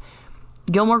that with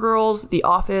Gilmore Girls, The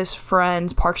Office,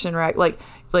 Friends, Parks and Rec, like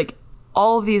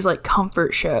all of these like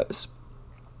comfort shows.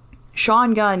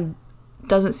 Sean Gunn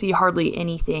doesn't see hardly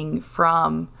anything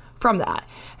from that,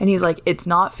 and he's like, it's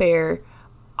not fair.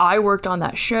 I worked on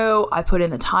that show, I put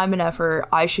in the time and effort,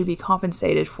 I should be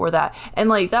compensated for that. And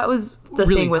like that was the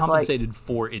really thing with compensated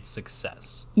for its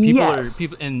success.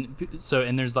 And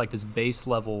there's like this base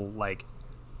level, like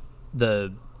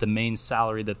the main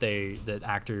salary that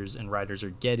actors and writers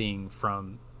are getting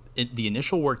from the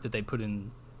initial work that they put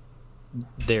in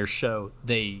their show.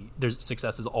 Their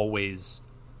success is always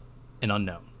an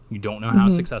unknown. You don't know how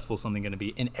successful something's going to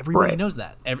be, and everybody knows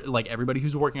that. Everybody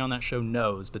who's working on that show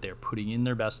knows, but they're putting in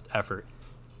their best effort.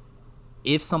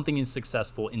 If something is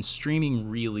successful, and streaming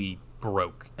really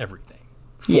broke everything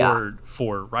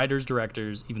for writers,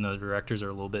 directors, even though the directors are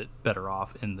a little bit better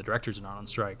off and the directors are not on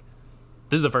strike.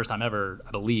 This is the first time ever,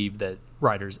 I believe, that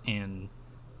writers and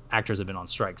actors have been on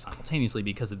strike simultaneously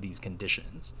because of these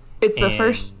conditions. It's the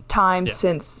first time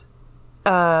since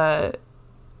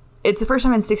it's the first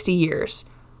time in 60 years.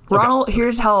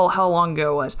 Here's how long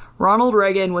ago it was. Ronald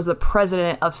Reagan was the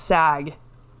president of SAG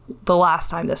the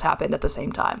last time this happened at the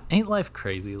same time. Ain't life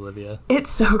crazy, Olivia? It's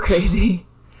so crazy.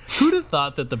 Who'd have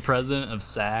thought that the president of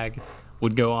SAG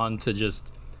would go on to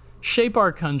just shape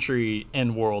our country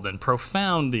and world in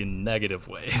profound and negative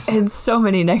ways? In so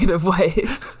many negative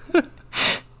ways.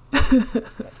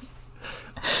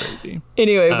 It's crazy.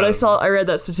 Anyway, but I read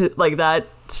that that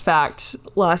fact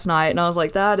last night, and I was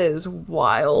like, that is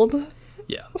wild.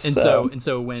 Yeah, and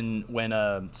so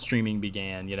when streaming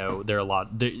began, you know,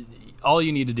 all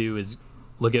you need to do is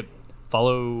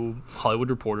follow Hollywood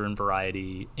Reporter and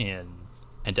Variety and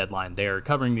Deadline. They're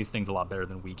covering these things a lot better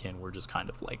than we can. We're just kind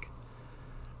of like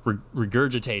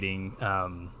regurgitating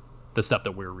the stuff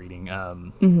that we're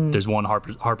reading. There's one,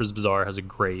 Harper's Bazaar has a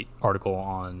great article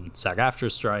on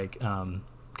SAG-AFTRA strike,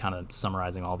 kind of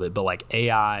summarizing all of it. But like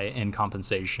AI and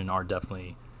compensation are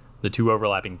definitely the two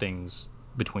overlapping things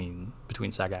between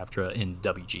SAG-AFTRA and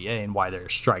WGA and why they're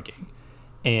striking.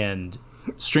 And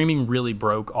streaming really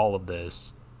broke all of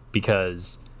this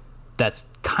because that's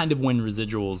kind of when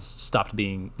residuals stopped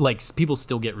being like, people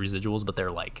still get residuals, but they're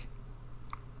like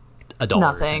 $1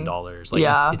 or $10.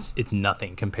 Like it's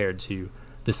nothing compared to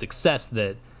the success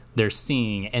that they're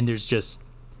seeing. And there's just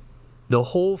the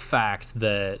whole fact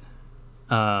that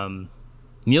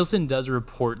Nielsen does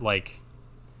report like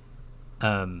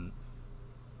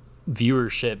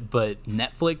viewership, but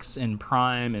Netflix and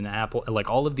Prime and Apple, like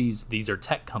all of these are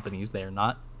tech companies. They are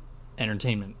not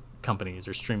entertainment companies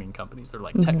or streaming companies. They're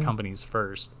like tech companies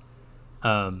first,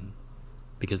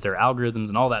 because their algorithms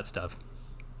and all that stuff.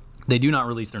 They do not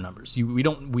release their numbers.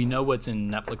 We know what's in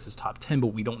Netflix's top 10,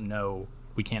 but we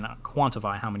cannot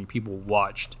quantify how many people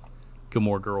watched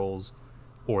Gilmore Girls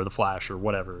or The Flash or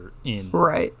whatever in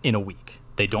a week.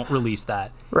 They don't release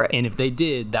that. Right. And if they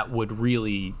did, that would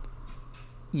really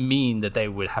mean that they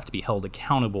would have to be held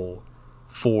accountable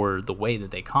for the way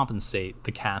that they compensate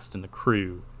the cast and the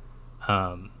crew,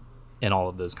 and all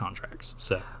of those contracts.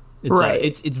 So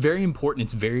it's very important.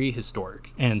 It's very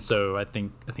historic, and so I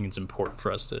think it's important for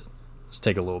us to just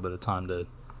take a little bit of time to,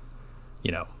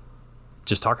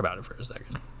 just talk about it for a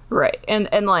second. Right,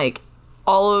 and like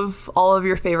all of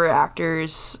your favorite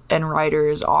actors and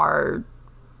writers are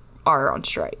on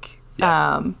strike.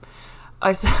 Yeah.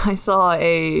 I saw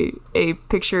a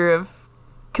picture of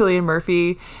Cillian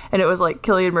Murphy, and it was like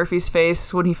Cillian Murphy's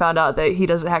face when he found out that he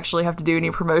doesn't actually have to do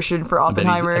any promotion for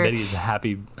Oppenheimer. I bet he's a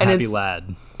happy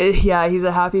lad. Yeah, he's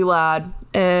a happy lad.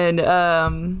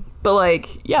 And but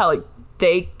like, yeah, like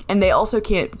they also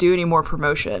can't do any more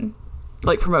promotion,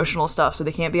 like promotional stuff, so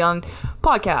they can't be on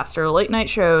podcasts or late night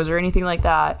shows or anything like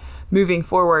that moving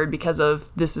forward because of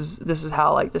this is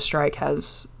how like the strike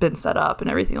has been set up and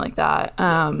everything like that.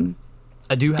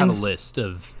 I do have a list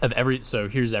of so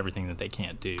here's everything that they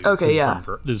can't do. Okay,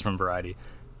 this is from Variety.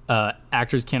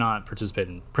 Actors cannot participate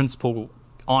in principal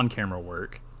on-camera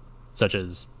work, such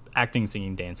as acting,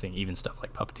 singing, dancing, even stuff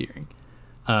like puppeteering.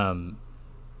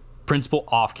 Principal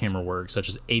off-camera work, such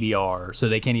as ADR, so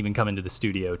they can't even come into the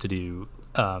studio to do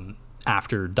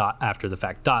after the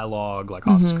fact dialogue, like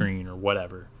off-screen or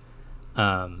whatever.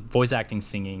 Voice acting,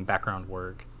 singing, background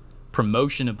work,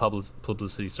 promotion of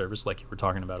publicity service, like you were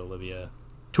talking about, Olivia,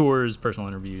 tours, personal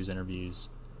interviews,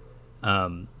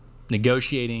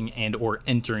 negotiating and or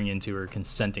entering into or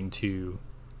consenting to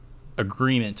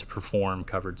agreement to perform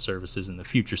covered services in the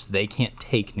future, so they can't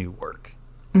take new work.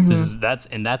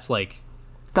 That's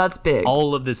big.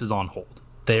 All of this is on hold.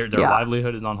 Their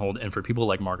livelihood is on hold, and for people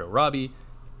like Margot Robbie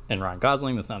and Ryan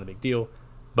Gosling, that's not a big deal.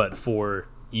 But for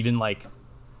even like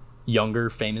younger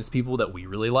famous people that we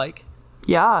really like,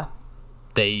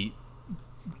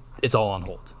 it's all on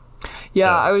hold.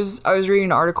 Yeah, so. I was reading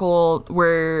an article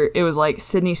where it was like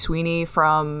Sydney Sweeney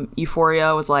from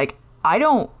Euphoria was like, I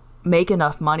don't make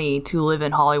enough money to live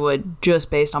in Hollywood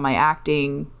just based on my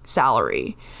acting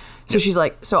salary. So she's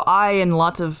like, so I and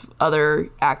lots of other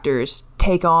actors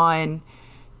take on,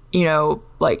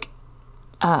 like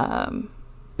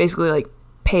basically like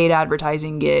paid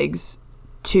advertising gigs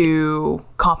to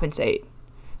compensate.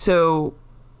 So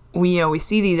we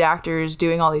see these actors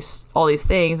doing all these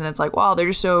things, and it's like, wow, they're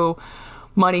just so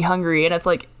money hungry. And it's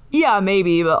like, yeah,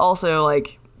 maybe, but also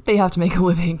like they have to make a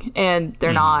living, and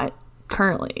they're not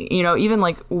currently, even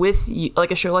like with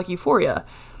like a show like Euphoria,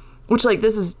 which like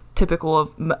this is typical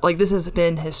of, like this has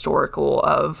been historical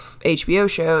of HBO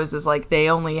shows, is like they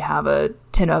only have a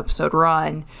 10 episode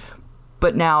run,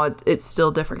 but now it's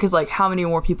still different because like how many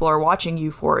more people are watching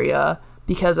Euphoria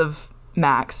because of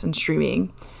Max and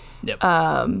streaming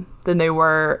than they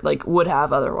would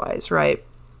have otherwise, right?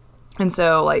 And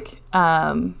so like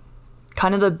kind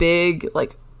of the big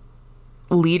like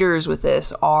leaders with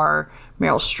this are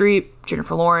Meryl Streep,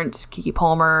 Jennifer Lawrence, Keke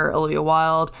Palmer, Olivia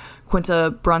Wilde,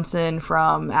 Quinta Brunson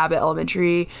from Abbott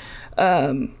Elementary.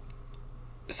 So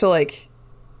like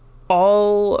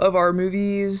all of our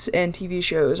movies and TV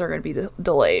shows are going to be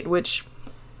delayed, which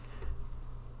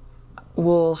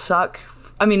will suck.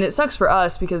 I mean, it sucks for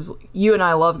us because you and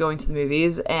I love going to the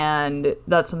movies, and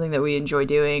that's something that we enjoy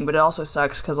doing, but it also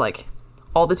sucks because like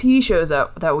all the TV shows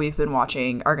that we've been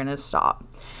watching are going to stop.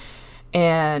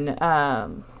 And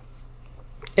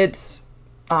it's,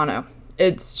 I don't know,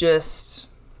 it's just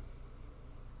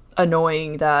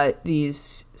annoying that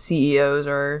these CEOs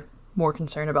are more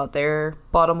concerned about their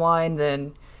bottom line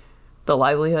than the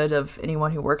livelihood of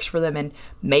anyone who works for them and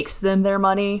makes them their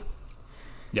money.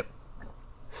 Yep.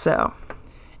 So,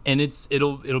 and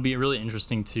it'll be really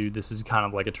interesting too. This is kind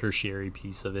of like a tertiary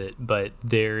piece of it, but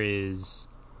there is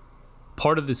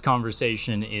part of this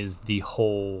conversation is the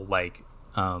whole like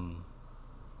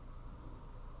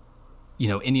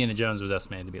Indiana Jones was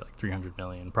estimated to be like 300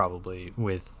 million probably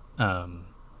with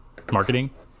marketing,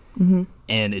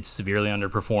 and it's severely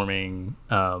underperforming.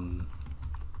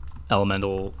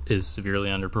 Elemental is severely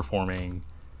underperforming.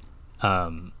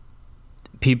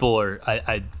 People are,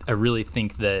 I really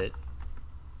think that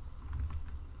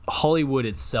Hollywood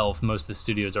itself, most of the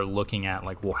studios are looking at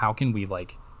like, well, how can we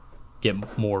like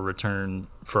get more return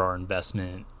for our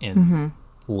investment and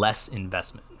less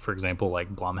investment? For example, like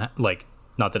like,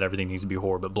 not that everything needs to be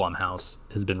horror, but Blumhouse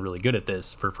has been really good at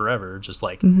this for forever. Just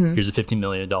like, here's a $15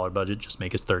 million budget, just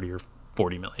make us $30 or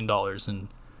 $40 million and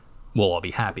we'll all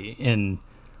be happy. And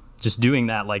just doing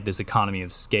that, like this economy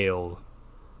of scale,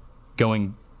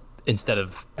 going, instead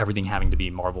of everything having to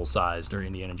be Marvel sized or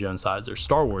Indiana Jones sized or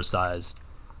Star Wars sized,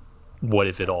 what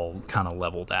if it all kind of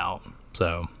leveled out?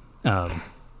 So,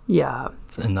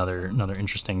 it's another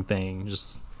interesting thing.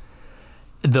 Just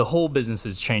the whole business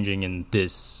is changing, and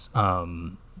this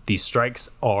these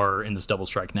strikes are, in this double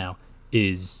strike now,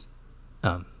 is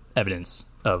evidence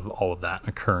of all of that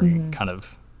occurring, kind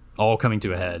of all coming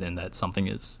to a head, and that something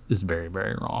is very,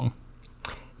 very wrong.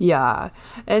 Yeah.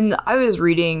 And I was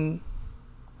reading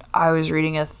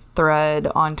a thread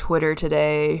on Twitter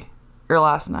today or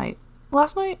last night.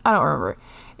 last night? I don't remember.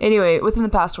 Anyway, within the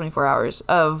past 24 hours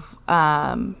of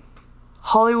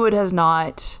Hollywood has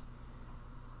not,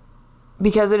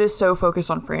 because it is so focused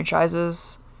on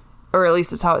franchises, or at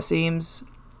least it's how it seems,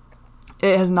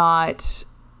 it has not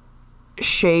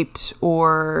shaped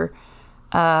or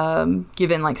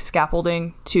given like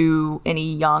scaffolding to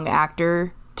any young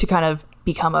actor to kind of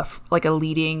become a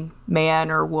leading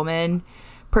man or woman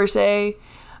per se.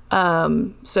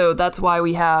 So that's why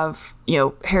we have,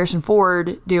 Harrison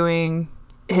Ford doing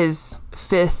his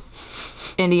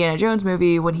 5th Indiana Jones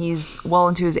movie when he's well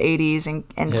into his 80s and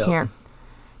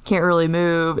can't really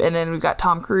move. And then we've got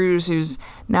Tom Cruise, who's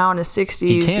now in his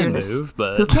 60s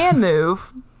who can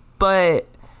move, but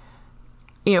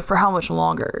for how much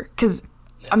longer? Because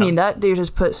I mean, that dude has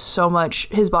put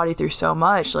his body through so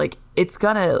much, like it's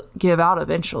gonna give out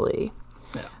eventually.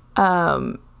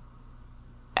 And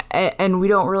we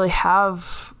don't really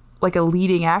have like a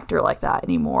leading actor like that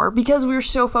anymore because we're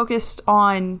so focused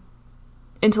on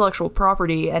intellectual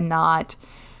property and not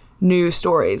new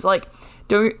stories.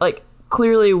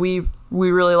 Clearly we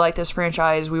really like this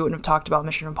franchise. We wouldn't have talked about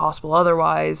Mission Impossible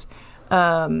otherwise.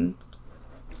 But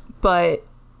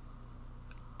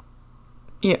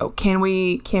can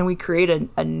we create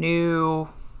a new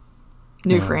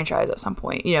franchise at some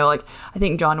point? I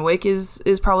think John Wick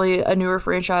is probably a newer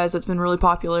franchise that's been really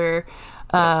popular.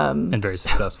 And very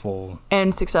successful.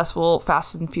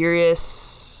 Fast and Furious,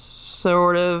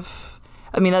 sort of.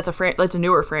 I mean, that's a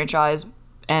newer franchise,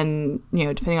 and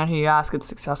depending on who you ask, it's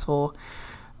successful.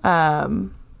 But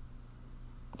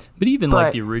even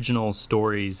like the original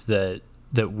stories that's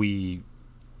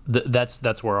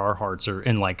where our hearts are,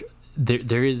 and like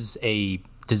there is a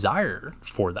desire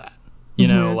for that.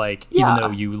 Even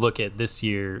though you look at this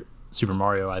year, Super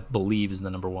Mario, I believe, is the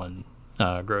number 1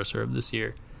 grosser of this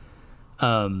year.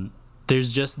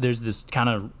 There's this kind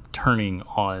of turning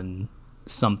on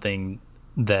something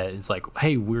that it's like,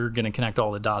 hey, we're going to connect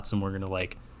all the dots and we're going to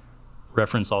like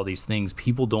reference all these things.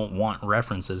 People don't want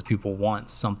references. People want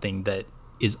something that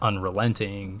is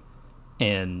unrelenting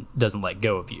and doesn't let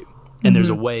go of you. And there's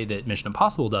a way that Mission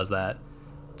Impossible does that,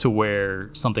 to where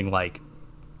something like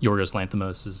Yorgos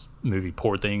Lanthimos' movie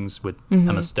Poor Things with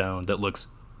Emma Stone, that looks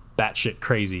batshit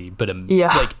crazy, but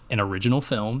like an original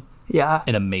film,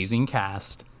 an amazing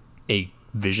cast, a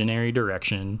visionary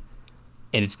direction,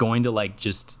 and it's going to like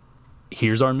just,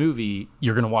 here's our movie,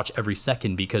 you're going to watch every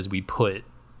second because we put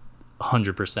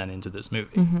 100% into this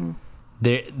movie.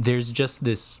 There's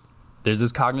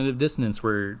this cognitive dissonance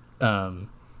where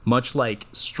much like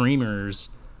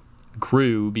streamers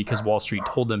grew because Wall Street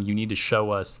told them, you need to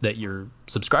show us that your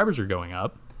subscribers are going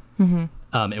up, and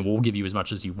we'll give you as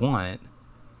much as you want.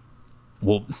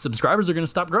 Well, subscribers are going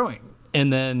to stop growing,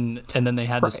 and then they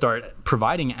had to start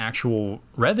providing actual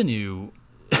revenue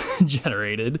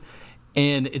generated.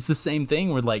 And it's the same thing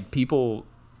where like people,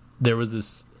 there was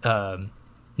this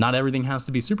not everything has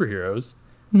to be superheroes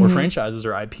or franchises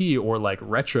or IP or like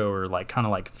retro or like kind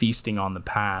of like feasting on the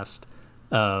past.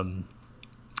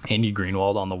 Andy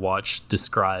Greenwald on The Watch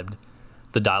described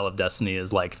the Dial of Destiny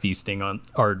as like feasting on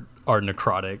our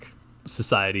necrotic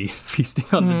society, feasting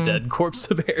on the dead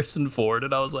corpse of Harrison Ford.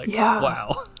 And I was like,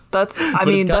 wow. It's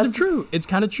kind of true. It's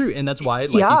kind of true. And that's why,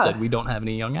 like you said, we don't have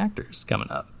any young actors coming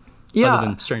up other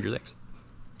than Stranger Things.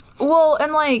 Well,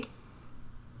 and like,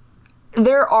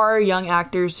 there are young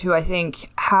actors who I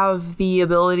think have the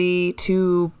ability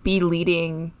to be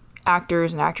leading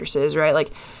actors and actresses, right?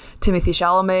 Like Timothée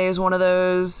Chalamet is one of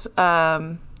those,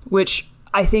 which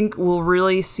I think we'll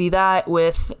really see that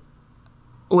with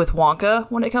Wonka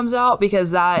when it comes out,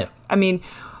 because I mean,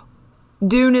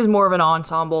 Dune is more of an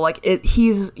ensemble. Like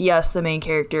he's the main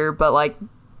character, but like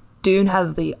Dune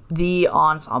has the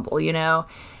ensemble,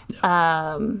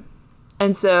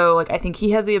 and so like I think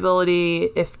he has the ability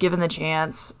if given the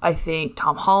chance. I think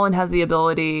Tom Holland has the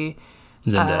ability.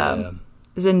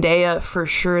 Zendaya for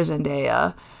sure.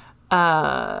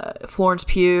 Florence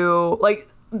Pugh, like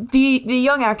the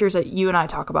young actors that you and I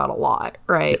talk about a lot,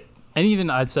 right? Yeah. And even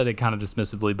I said it kind of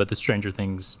dismissively, but the Stranger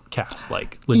Things cast,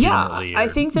 like legitimately, I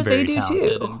think that they do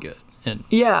too, and good, and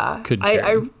could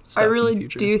carry I really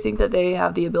do think that they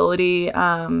have the ability.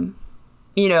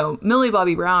 Millie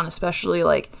Bobby Brown, especially,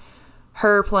 like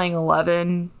her playing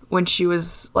 11 when she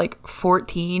was like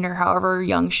 14 or however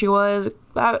young she was,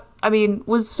 that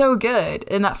was so good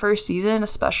in that first season,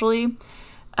 especially.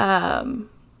 And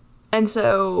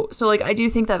so like I do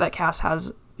think that cast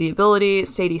has the ability.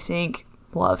 Sadie Sink,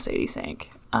 love Sadie Sink.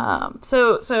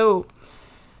 So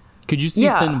could you see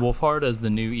Finn Wolfhard as the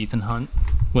new Ethan Hunt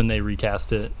when they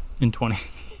recast it in 20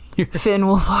 years? Finn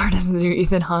Wolfhard as the new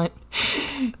Ethan Hunt.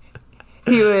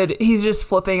 he's just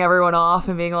flipping everyone off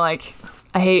and being like,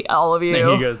 I hate all of you.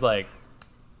 And he goes like,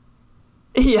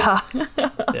 yeah.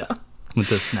 yeah, with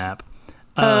the snap.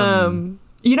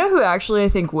 You know who actually I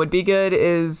think would be good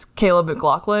is Caleb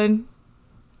McLaughlin.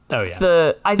 Oh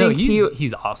yeah. I think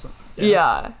he's awesome.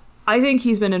 Yeah. I think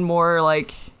he's been in more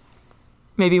like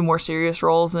maybe more serious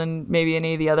roles than maybe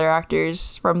any of the other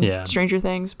actors from Stranger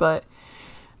Things, but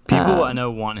people I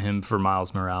know want him for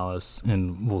Miles Morales,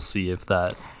 and we'll see if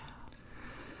that.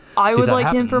 I would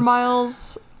like him for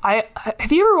Miles.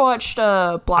 Have you ever watched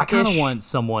Blackish? I kind of want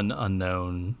someone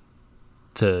unknown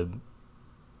to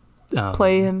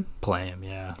play him.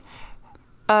 Yeah.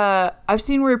 I've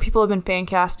seen where people have been fan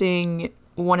casting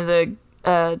one of the.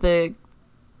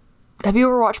 Have you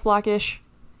ever watched Blackish?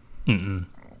 Mm-mm.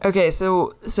 Okay,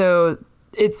 so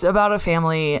it's about a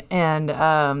family,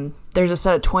 and there's a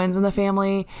set of twins in the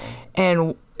family,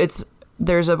 and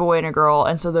there's a boy and a girl,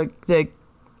 and so the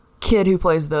kid who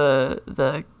plays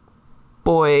the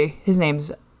boy, his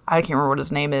name's, I can't remember what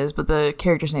his name is, but the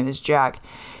character's name is Jack.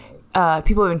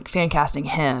 People have been fan casting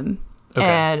him,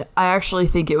 and I actually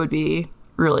think it would be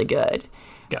really good.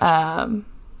 Gotcha.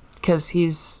 Because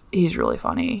he's really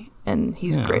funny and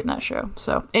he's great in that show.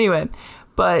 So anyway,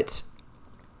 but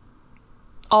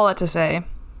all that to say,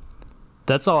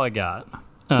 that's all I got.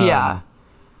 Yeah.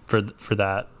 For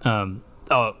that.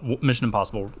 Mission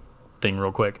Impossible thing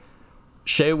real quick.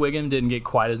 Shea Wiggum didn't get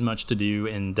quite as much to do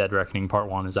in Dead Reckoning Part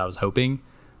 1 as I was hoping,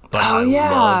 but I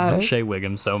love Shea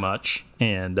Wiggum so much,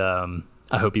 and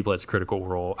I hope he plays a critical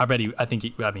role. I think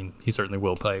he certainly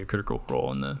will play a critical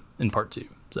role in Part 2.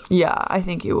 So. Yeah, I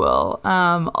think he will.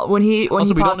 We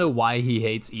don't know why he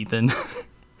hates Ethan.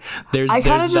 I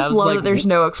kind of just love that there's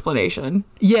no explanation.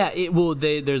 Yeah,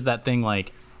 there's that thing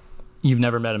like, you've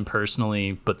never met him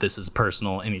personally, but this is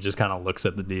personal, and he just kind of looks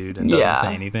at the dude and doesn't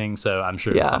say anything. So I'm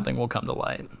sure something will come to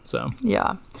light. So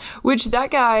yeah, which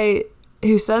that guy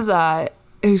who says that,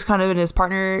 who's kind of his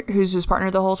partner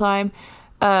the whole time,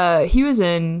 he was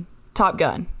in Top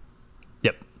Gun.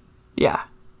 Yep. Yeah.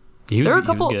 He was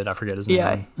good. I forget his name.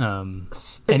 Yeah. And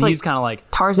like he's kind of like,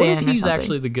 Tarzan. What if he's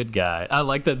actually the good guy? I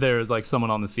like that there is like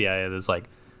someone on the CIA that's like,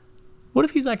 what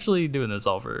if he's actually doing this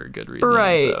all for a good reason?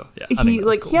 Right. So, yeah, I think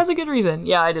that's cool. He has a good reason.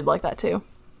 Yeah, I did like that too.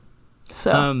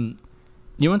 So,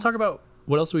 you want to talk about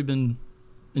what else we've been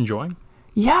enjoying?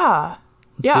 Yeah.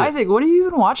 Isaac, what have you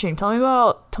been watching? Tell me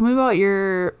about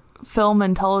your film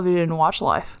and television watch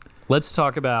life. Let's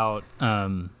talk about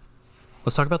The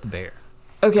Bear.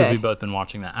 Okay. Because we've both been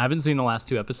watching that. I haven't seen the last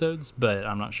 2 episodes, but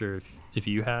I'm not sure if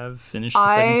you have finished the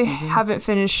second season. I haven't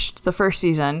finished the first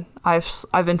season. I've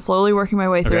been slowly working my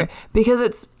way through it because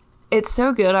it's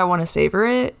so good. I want to savor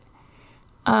it.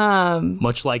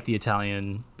 Much like the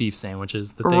Italian beef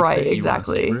sandwiches that they create,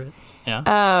 exactly. You want to savor it.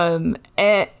 Yeah.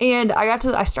 And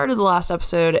I started the last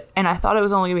episode and I thought it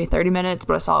was only gonna be 30 minutes,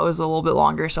 but I saw it was a little bit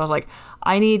longer. So I was like,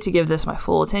 I need to give this my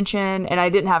full attention, and I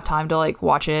didn't have time to like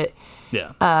watch it.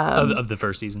 Yeah. Of the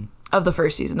first season. Of the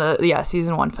first season,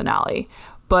 season 1 finale.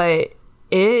 But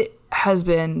it has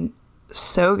been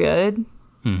so good.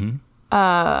 Mm-hmm.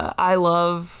 I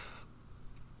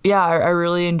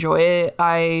really enjoy it.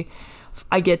 I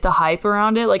get the hype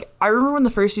around it. Like, I remember when the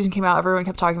first season came out, everyone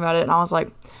kept talking about it, and I was like,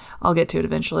 I'll get to it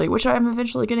eventually, which I'm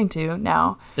eventually getting to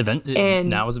now.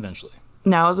 Now is eventually.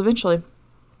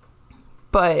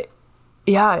 But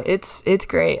yeah, it's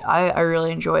great. I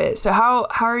really enjoy it. So how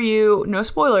are you? No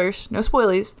spoilers, no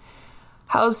spoilies.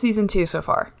 How's season 2 so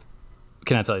far?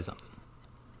 Can I tell you something?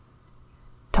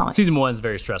 Tell me. Season 1 is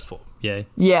very stressful. Yay.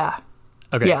 Yeah.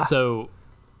 Okay. Yeah. So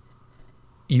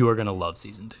you are gonna love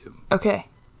season 2. Okay.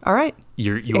 All right.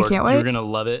 You're gonna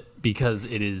love it because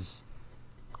it is.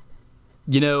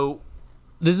 This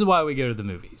is why we go to the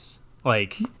movies.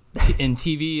 Like, in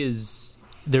TV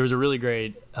there was a really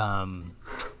great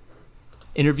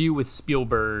interview with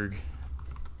Spielberg.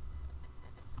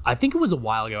 I think it was a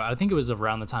while ago. I think it was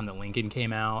around the time that Lincoln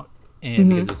came out, and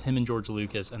because it was him and George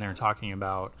Lucas, and they were talking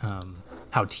about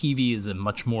how TV is a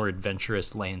much more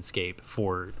adventurous landscape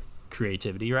for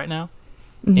creativity right now.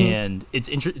 And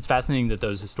it's fascinating that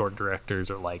those historic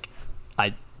directors are like,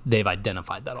 they've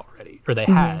identified that already, or they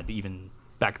had even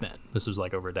back then. This was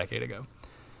like over a decade ago.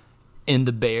 And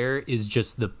The Bear is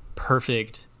just the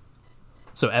perfect.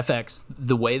 So FX,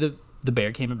 the way the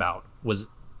Bear came about was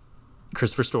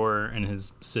Christopher Storer and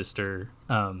his sister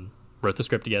wrote the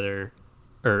script together,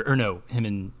 or no, him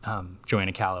and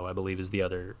Joanna Callow, I believe, is the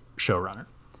other showrunner.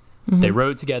 They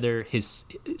wrote it together.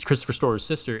 Christopher Storer's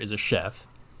sister is a chef,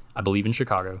 I believe, in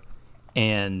Chicago,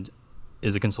 and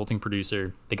is a consulting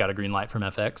producer. They got a green light from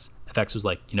FX. FX was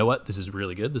like, you know what? This is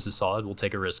really good. This is solid. We'll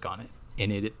take a risk on it.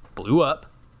 And it blew up.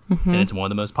 and it's one of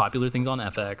the most popular things on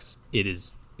FX. It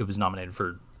was nominated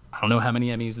for I don't know how many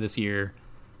Emmys this year.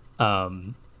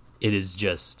 It is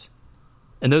just,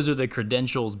 and those are the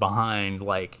credentials behind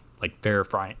like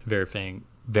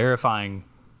verifying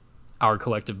our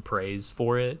collective praise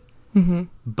for it.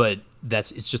 But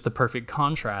it's just the perfect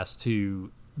contrast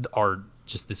to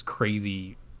just this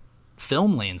crazy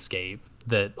film landscape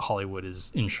that Hollywood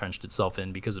has entrenched itself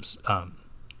in because of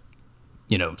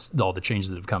all the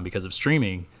changes that have come because of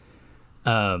streaming.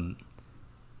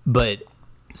 But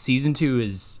season 2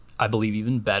 is, I believe,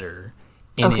 even better,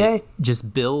 and it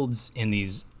just builds in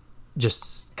these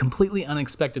just completely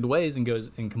unexpected ways and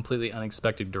goes in completely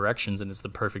unexpected directions, and it's the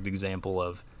perfect example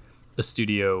of a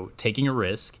studio taking a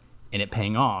risk and it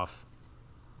paying off,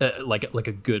 like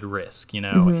a good risk,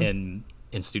 and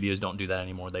studios don't do that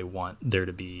anymore. They want there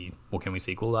to be, well, can we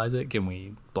sequelize it? Can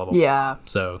we blah, blah, blah. Yeah.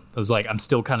 So it was like, I'm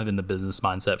still kind of in the business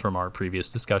mindset from our previous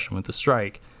discussion with the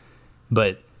strike,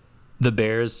 but The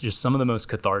Bear is just some of the most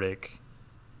cathartic,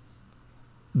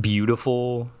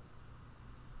 beautiful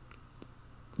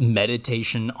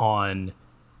meditation on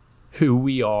who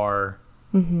we are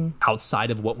outside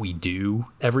of what we do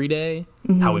every day,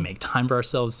 how we make time for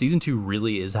ourselves. Season 2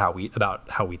 really is about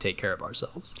how we take care of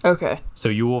ourselves. Okay. So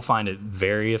you will find it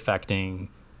very affecting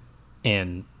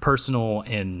and personal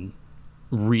and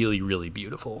really, really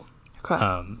beautiful. Okay.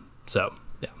 So,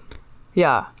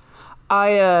 yeah.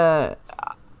 Yeah.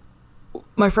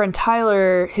 My friend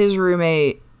Tyler, his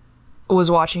roommate, was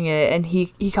watching it, and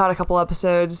he caught a couple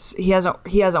episodes. He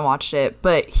hasn't watched it,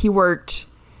 but he worked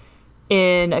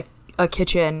in a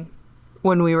kitchen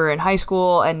when we were in high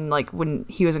school and like when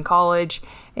he was in college,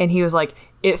 and he was like,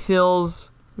 it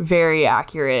feels very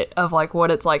accurate of like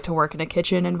what it's like to work in a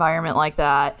kitchen environment like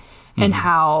that, and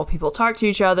how people talk to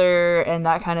each other and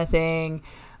that kind of thing.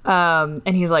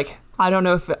 And he's like, I don't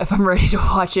know if I'm ready to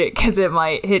watch it because it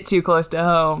might hit too close to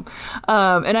home.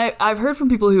 And I've heard from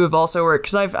people who have also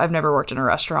worked, because I've never worked in a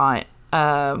restaurant.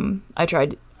 I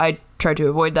tried to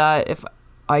avoid that if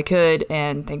I could,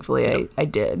 and thankfully I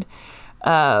did.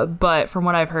 But from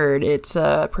what I've heard, it's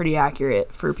pretty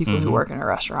accurate for people who work in a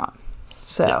restaurant.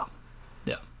 So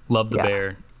yeah. Love The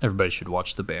Bear. Everybody should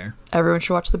watch The Bear. Everyone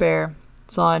should watch The Bear.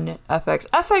 It's on FX.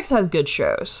 FX has good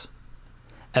shows.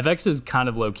 FX is kind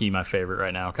of low-key my favorite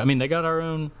right now. I mean, they got our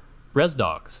own Res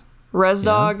Dogs. Res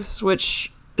Dogs, which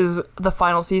is the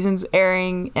final season's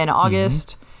airing in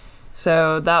August.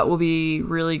 So that will be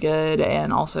really good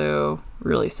and also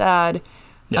really sad.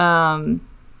 Yep.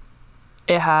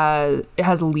 It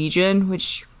has Legion,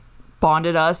 which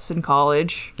bonded us in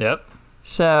college. Yep.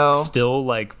 So still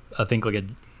like, I think like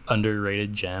an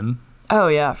underrated gem. Oh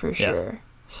yeah, for sure. Yeah.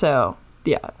 So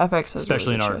yeah, FX has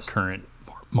especially really in our current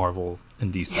Marvel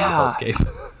and DC hellscape.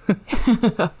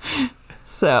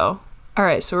 So, all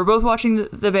right. So we're both watching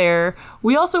the Bear.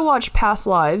 We also watched Past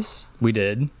Lives. We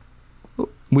did.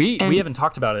 We haven't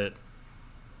talked about it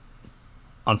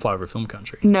on Flyover Film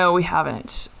Country. No, we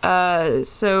haven't.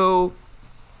 So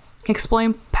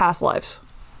explain Past Lives.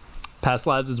 Past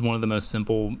Lives is one of the most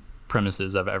simple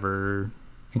premises I've ever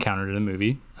encountered in a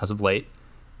movie as of late.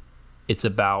 It's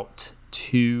about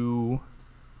two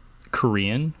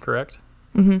Korean, correct?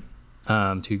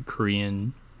 Two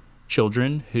Korean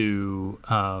children who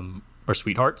are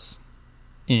sweethearts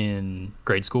in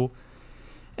grade school,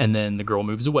 and then the girl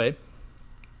moves away.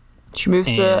 She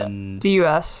moves to the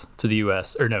U.S.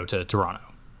 To Toronto.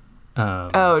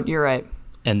 Oh, you're right.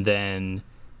 And then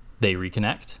they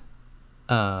reconnect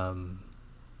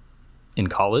in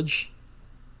college,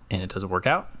 and it doesn't work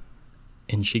out,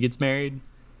 and she gets married,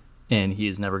 and he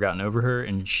has never gotten over her,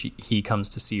 and he comes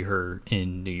to see her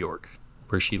in New York,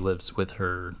 where she lives with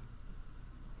her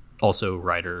also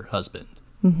writer husband,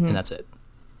 and that's it.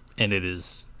 And it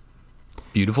is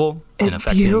beautiful and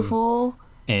affecting. It's beautiful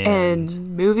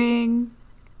and moving.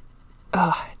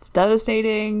 Oh, it's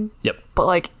devastating. Yep. But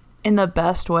like in the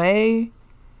best way.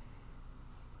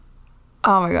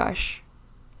 Oh my gosh.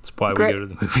 It's why we go to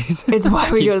the movies. It's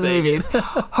why we go to the movies.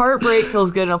 Heartbreak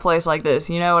feels good in a place like this.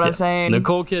 You know what I'm saying?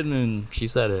 Nicole Kidman, she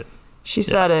said it. She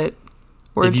said it.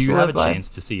 If you have a chance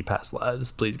to see Past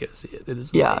Lives, please go see it. It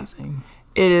is amazing.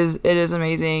 It is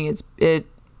amazing.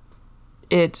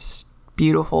 It's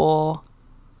beautiful.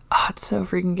 Oh, it's so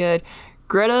freaking good.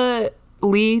 Greta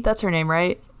Lee, that's her name,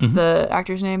 right? The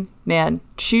actor's name? Man,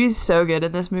 she's so good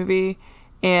in this movie,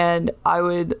 and I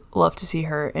would love to see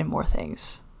her in more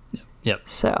things. Yep.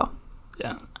 So.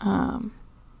 Yeah.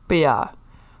 But yeah.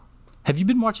 Have you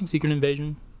been watching Secret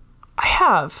Invasion? I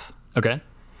have. Okay.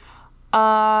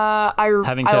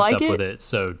 Having kept like up with it,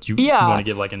 so do you want to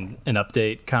give like an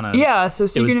update, kind of? Yeah, so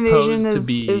Secret Invasion is posed to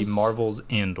be Marvel's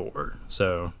Andor,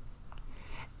 so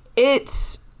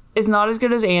It is not as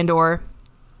good as Andor.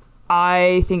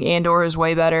 I think Andor is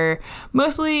way better.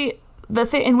 Mostly the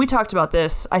thing, and we talked about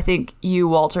this. I think you,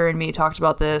 Walter, and me talked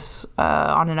about this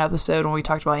on an episode when we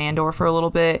talked about Andor for a little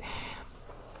bit.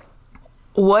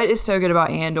 What is so good about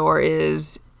Andor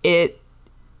is it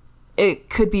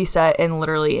could be set in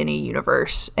literally any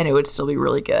universe and it would still be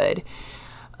really good.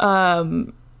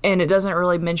 And it doesn't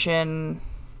really mention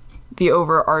the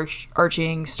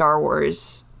overarching Star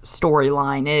Wars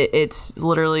storyline. It's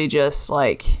literally just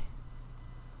like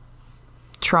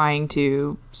trying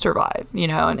to survive, you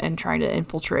know, and trying to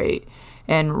infiltrate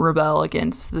and rebel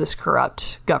against this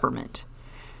corrupt government.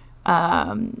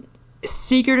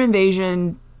 Secret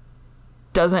Invasion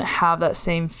doesn't have that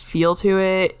same feel to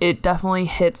it. It definitely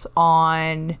hits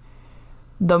on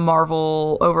the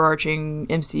Marvel overarching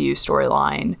MCU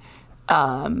storyline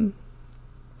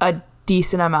a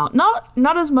decent amount.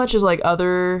 Not as much as like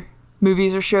other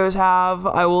movies or shows have.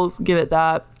 I will give it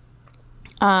that.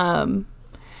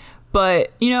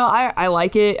 But, you know, I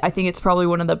like it. I think it's probably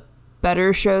one of the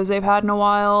better shows they've had in a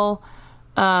while.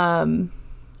 And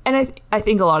I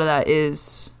think a lot of that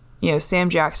is, you know, Sam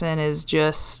Jackson is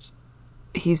just,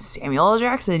 he's Samuel L.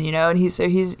 Jackson, you know, and he's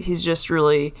just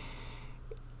really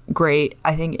great,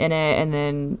 I think, in it. And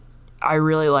then I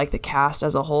really like the cast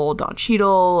as a whole. Don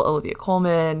Cheadle, Olivia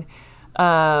Colman,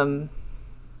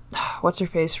 what's her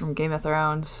face from Game of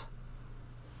Thrones?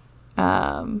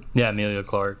 Emilia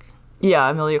Clarke. Yeah,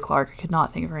 Emilia Clarke. I could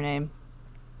not think of her name.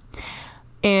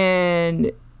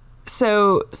 And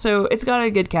so it's got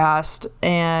a good cast,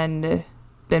 and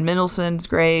Ben Mendelsohn's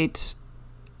great.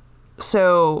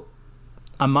 So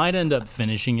I might end up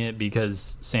finishing it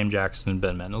because Sam Jackson and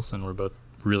Ben Mendelsohn were both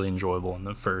really enjoyable in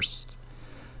the first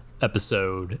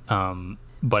episode.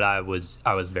 But I was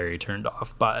very turned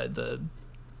off by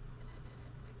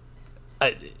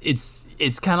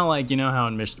it's kind of like, you know how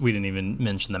we didn't even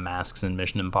mention the masks in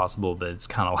Mission Impossible, but it's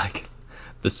kind of like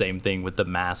the same thing with the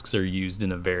masks are used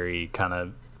in a very kind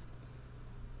of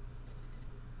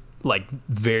like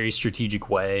very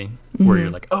strategic way where you're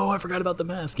like, oh, I forgot about the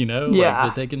mask, you know, like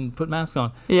that they can put masks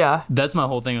on. Yeah. That's my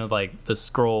whole thing with like the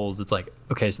scrolls. It's like,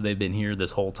 okay, so they've been here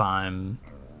this whole time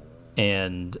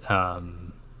and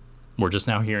we're just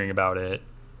now hearing about it.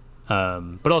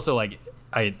 But also like,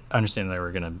 I understand they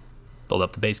were going to build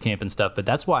up the base camp and stuff, but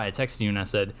that's why I texted you and I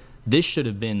said, this should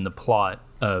have been the plot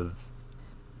of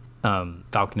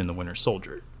Falcon and the Winter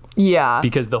Soldier. Yeah.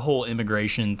 Because the whole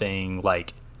immigration thing,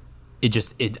 like, it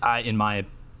in my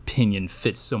opinion,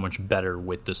 fits so much better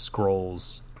with the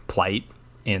Skrulls' plight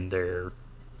and their,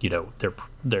 you know,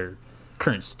 their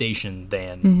current station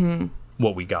than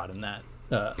what we got in that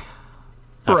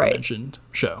aforementioned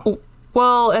show.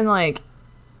 Well, and like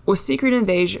with Secret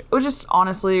Invasion, or just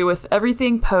honestly with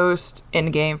everything post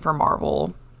Endgame for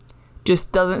Marvel,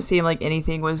 just doesn't seem like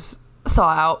anything was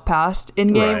thought out past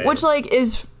Endgame, which like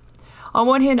is on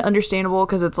one hand understandable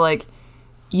because it's like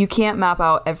you can't map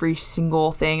out every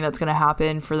single thing that's going to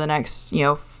happen for the next, you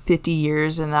know, 50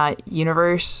 years in that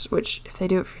universe, which if they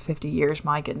do it for 50 years,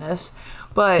 my goodness.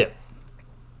 But,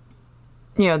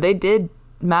 you know, they did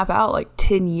map out like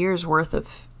 10 years worth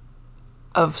of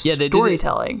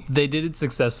storytelling. They did it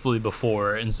successfully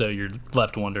before, and so you're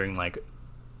left wondering, like,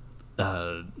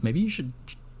 maybe you should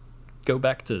go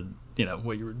back to, you know,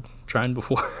 what you were trying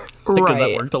before. Because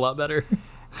that worked a lot better.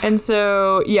 And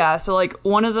so, yeah, so like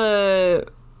one of the...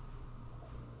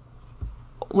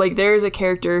 Like, there's a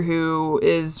character who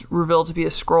is revealed to be a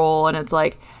Skrull, and it's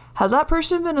like, has that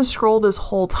person been a Skrull this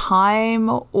whole time,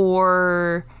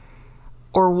 or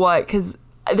what? Because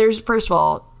first of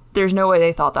all, there's no way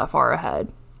they thought that far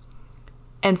ahead.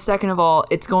 And second of all,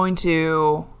 it's going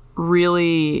to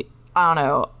really, I don't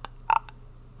know,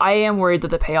 I am worried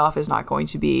that the payoff is not going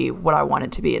to be what I want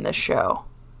it to be in this show.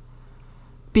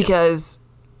 Because,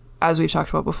 as we've talked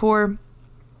about before,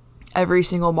 every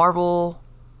single Marvel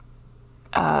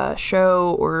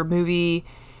show or movie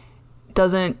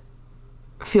doesn't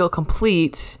feel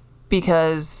complete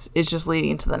because it's just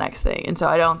leading to the next thing. And so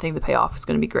I don't think the payoff is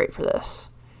going to be great for this.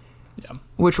 Yeah.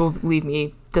 Which will leave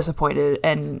me disappointed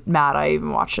and mad I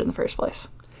even watched it in the first place.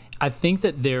 I think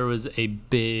that there was a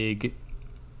big,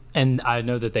 and I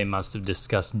know that they must have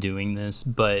discussed doing this,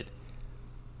 but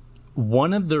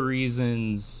one of the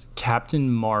reasons Captain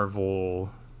Marvel...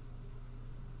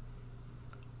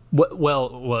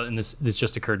 Well, and this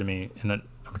just occurred to me, and I'm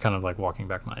kind of like walking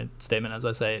back my statement as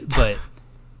I say it, but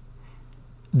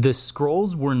the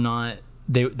Skrulls were not...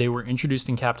 They were introduced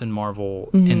in Captain Marvel,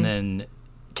 and then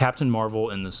Captain Marvel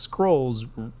and the Skrulls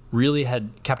really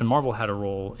had... Captain Marvel had a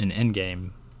role in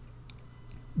Endgame,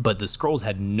 but the Skrulls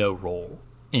had no role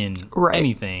in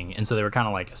anything, and so they were kind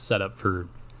of like a setup for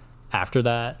after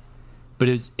that. But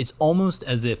it's almost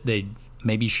as if they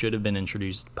maybe should have been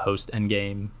introduced post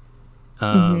Endgame.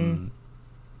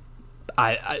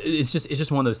 It's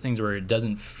just one of those things where it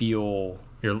doesn't feel,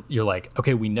 you're like,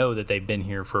 okay, we know that they've been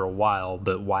here for a while,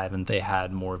 but why haven't they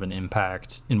had more of an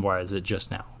impact, and why is it just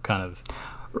now kind of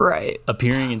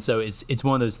appearing? And so it's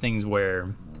one of those things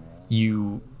where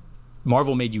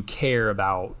Marvel made you care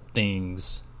about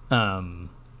things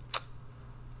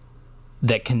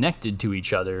that connected to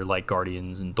each other, like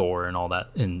Guardians and Thor and all that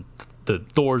in the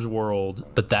Thor's world,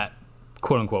 but that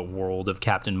quote unquote world of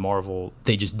Captain Marvel,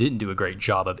 they just didn't do a great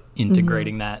job of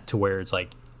integrating that to where it's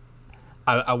like,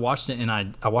 I watched it, and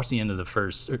I watched the end of the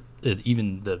first,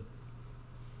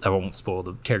 I won't spoil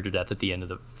the character death at the end of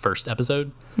the first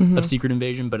episode of Secret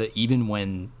Invasion, but even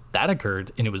when that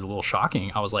occurred and it was a little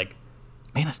shocking, I was like,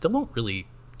 man, I still don't really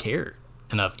care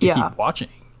enough to keep watching.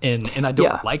 And I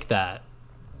don't like that,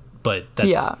 but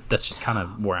that's just kind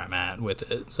of where I'm at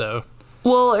with it. So,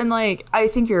 well, and like, I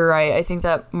think you're right. I think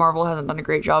that Marvel hasn't done a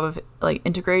great job of like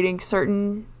integrating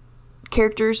certain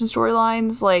characters and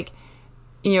storylines. Like,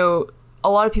 you know, a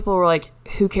lot of people were like,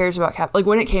 who cares about Cap? Like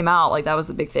when it came out, like that was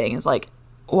the big thing. It's like,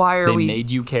 why are we... They made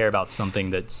you care about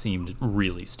something that seemed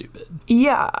really stupid.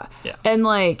 Yeah. And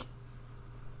like,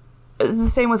 the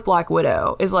same with Black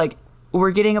Widow is like,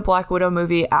 we're getting a Black Widow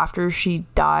movie after she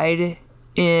died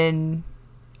in,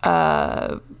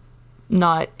 not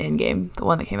Endgame, the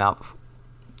one that came out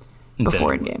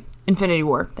before Endgame. Infinity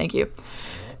War. Thank you.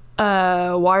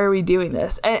 Why are we doing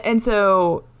this? And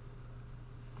so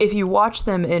if you watch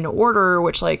them in order,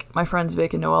 which like my friends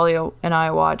Vic and Noelia and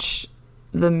I watched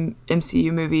the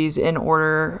MCU movies in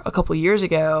order a couple years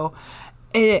ago,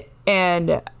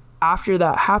 and after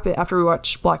that happened, after we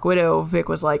watched Black Widow, Vic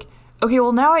was like, okay,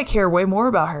 well now I care way more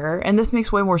about her, and this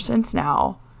makes way more sense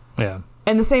now. Yeah.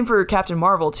 And the same for Captain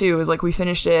Marvel too, is like we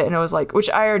finished it and it was like, which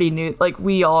I already knew, like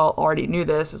we all already knew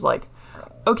this, is like,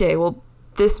 okay, well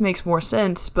this makes more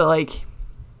sense, but like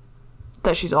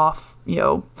that she's off, you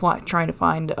know, trying to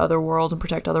find other worlds and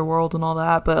protect other worlds and all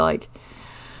that, but like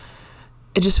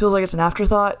it just feels like it's an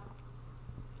afterthought.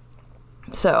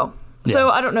 So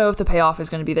I don't know if the payoff is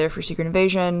going to be there for Secret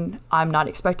Invasion. I'm not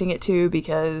expecting it to,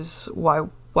 because why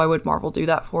would Marvel do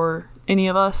that for any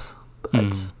of us?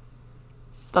 But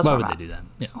that's why would they do that?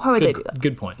 Yeah. Why would they do that?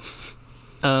 Good point.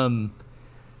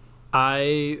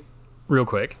 Real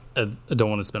quick, I don't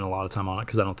want to spend a lot of time on it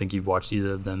because I don't think you've watched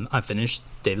either of them. I finished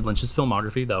David Lynch's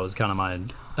filmography. That was kind of my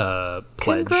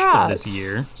pledge of this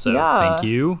year. So thank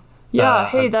you. Yeah,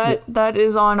 hey, that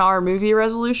is on our movie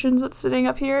resolutions that's sitting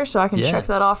up here, so I can check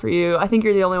that off for you. I think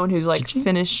you're the only one who's like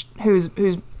finished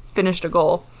a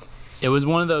goal. It was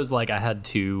one of those, like, I had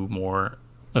 2 more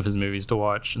of his movies to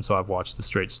watch, and so I've watched The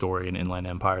Straight Story and Inland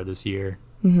Empire this year.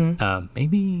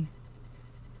 Maybe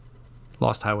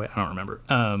Lost Highway, I don't remember.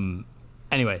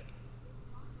 Anyway,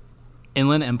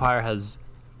 Inland Empire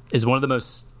is one of the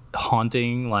most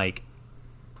haunting, like,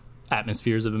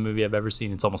 atmospheres of a movie I've ever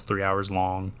seen. It's almost 3 hours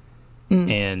long,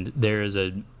 and there is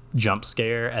a jump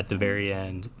scare at the very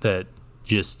end that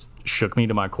just shook me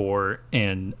to my core,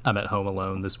 and I'm at home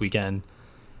alone this weekend,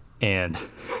 and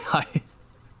I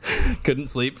couldn't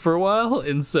sleep for a while,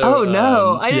 and so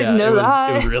I didn't know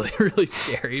that. It was really, really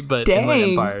scary. But Inland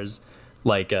Empire's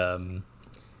like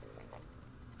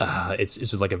it's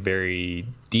just like a very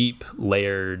deep,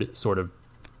 layered sort of.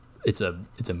 It's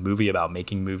a movie about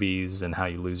making movies and how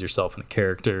you lose yourself in a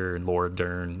character, and Laura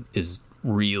Dern is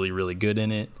really, really good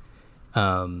in it.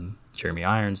 Jeremy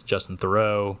Irons, Justin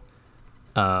Theroux.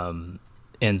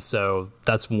 And so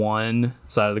that's one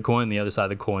side of the coin. The other side of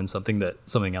the coin, something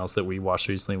else that we watched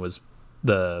recently was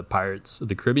the Pirates of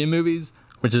the Caribbean movies,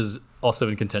 which is also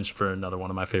in contention for another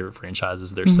one of my favorite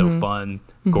franchises. They're so fun.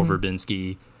 Gore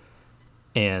Verbinski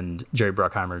and Jerry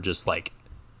Bruckheimer, just like,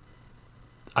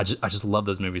 I just love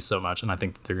those movies so much, and I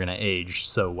think that they're going to age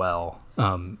so well,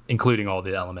 including all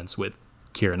the elements with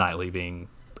Keira Knightley being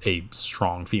a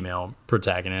strong female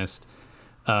protagonist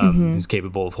who's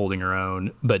capable of holding her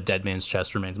own. But Dead Man's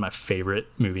Chest remains my favorite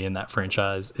movie in that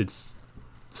franchise. It's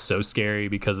so scary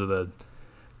because of the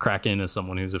Kraken, as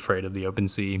someone who's afraid of the open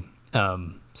sea.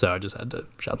 So I just had to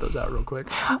shout those out real quick.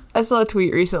 I saw a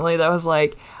tweet recently that was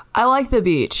like, I like the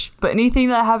beach, but anything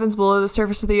that happens below the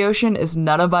surface of the ocean is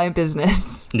none of my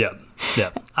business. Yeah.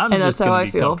 I'm just going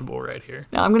to be comfortable right here.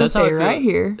 I'm going to stay right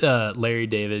here. Larry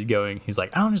David he's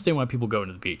like, I don't understand why people go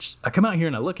into the beach. I come out here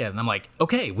and I look at it and I'm like,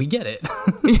 okay, we get it.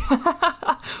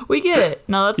 We get it.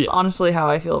 No, that's honestly how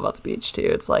I feel about the beach too.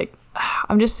 It's like,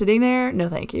 I'm just sitting there. No,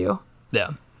 thank you.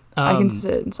 Yeah. I can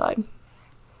sit inside.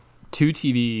 2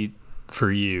 TV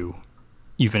for you.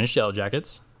 You finished Yellow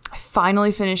Jackets? I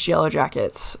finally finished Yellow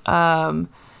Jackets.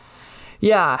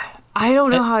 Yeah, I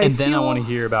don't know how I feel. And then I want to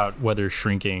hear about whether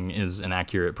shrinking is an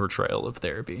accurate portrayal of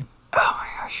therapy. Oh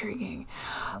my gosh, Shrieking.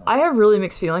 I have really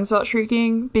mixed feelings about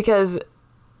Shrieking because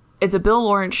it's a Bill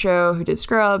Lawrence show who did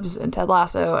Scrubs and Ted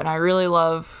Lasso, and I really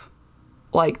love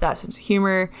like that sense of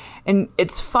humor, and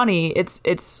it's funny.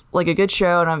 It's like a good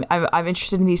show, and I'm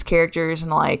interested in these characters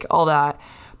and like all that,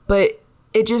 but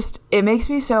it makes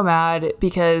me so mad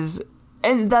because,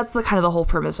 and that's the kind of the whole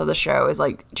premise of the show is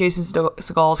like Jason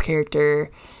Segal's character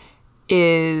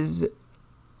is,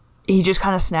 he just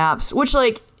kind of snaps, which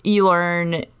like you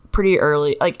learn pretty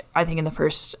early, like I think in the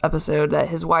first episode, that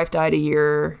his wife died a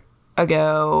year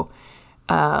ago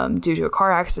due to a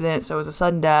car accident, so it was a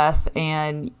sudden death,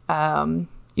 and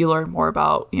you learn more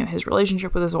about, you know, his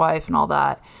relationship with his wife and all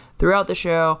that throughout the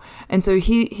show. And so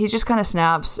he just kind of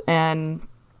snaps and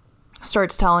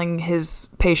starts telling his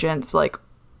patients like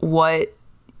what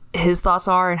his thoughts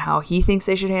are and how he thinks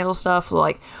they should handle stuff. So,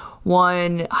 like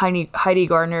one, Heidi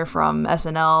Gardner from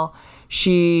SNL,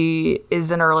 she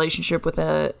is in a relationship with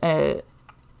an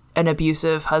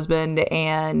abusive husband,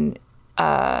 and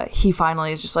he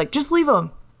finally is just like, just leave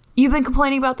him. You've been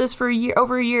complaining about this for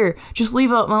over a year. Just leave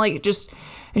him. I'm like,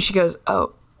 and she goes,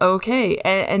 oh, okay.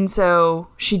 And so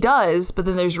she does, but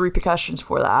then there's repercussions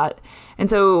for that. And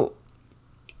so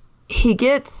he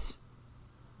has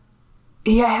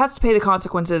to pay the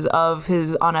consequences of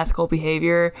his unethical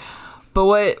behavior. But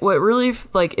what really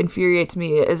like infuriates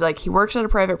me is like he works at a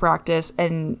private practice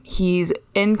and he's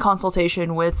in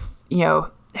consultation with, you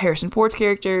know, Harrison Ford's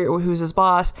character, who's his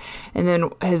boss, and then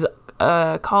his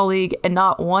colleague, and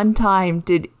not one time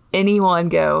did anyone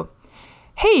go,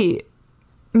 hey,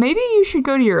 maybe you should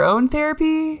go to your own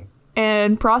therapy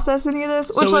and process any of this.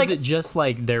 So which, is like, it just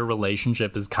like their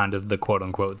relationship is kind of the quote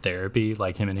unquote therapy,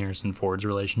 like him and Harrison Ford's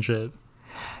relationship?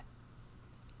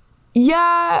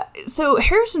 Yeah, so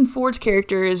Harrison Ford's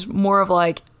character is more of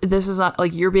like, this is not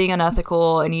like, you're being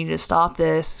unethical and you need to stop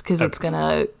this because it's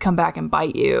gonna come back and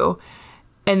bite you.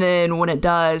 And then when it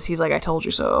does, he's like, I told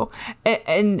you so.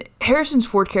 And Harrison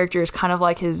Ford character is kind of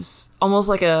like his, almost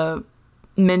like a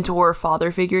mentor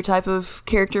father figure type of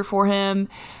character for him.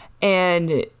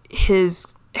 And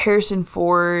his Harrison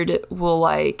Ford will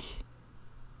like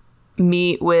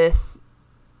meet with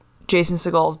Jason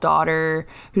Segal's daughter,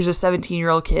 who's a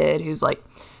 17-year-old kid who's like,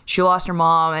 she lost her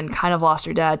mom and kind of lost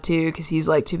her dad too, because he's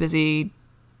like too busy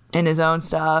in his own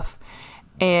stuff.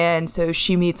 And so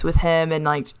she meets with him and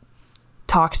like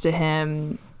talks to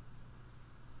him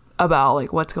about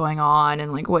like what's going on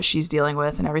and like what she's dealing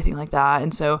with and everything like that.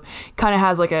 And so kind of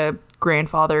has like a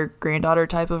grandfather granddaughter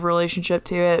type of relationship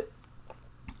to it.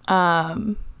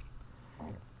 So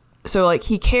like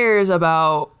he cares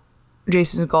about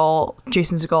Jason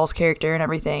Segal's character and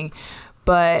everything,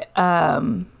 but yeah,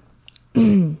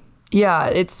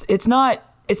 it's not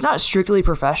strictly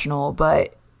professional,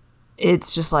 but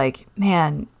it's just like,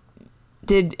 man,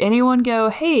 did anyone go,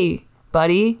 hey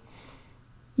buddy,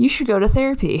 you should go to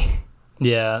therapy?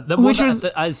 Yeah,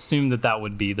 I assume that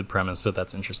would be the premise, but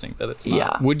that's interesting that it's not.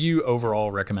 Yeah. Would you overall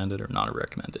recommend it or not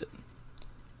recommend it?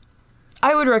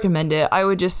 I would recommend it. I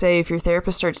would just say if your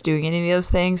therapist starts doing any of those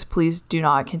things, please do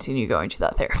not continue going to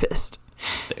that therapist.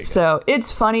 So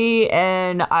it's funny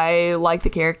and I like the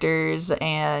characters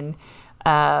and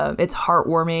it's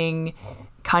heartwarming,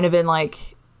 kind of in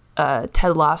like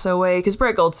Ted Lasso way, because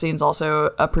Brett Goldstein's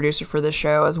also a producer for this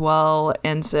show as well,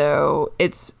 and so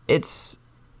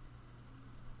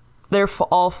they're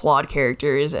all flawed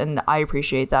characters, and I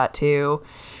appreciate that too.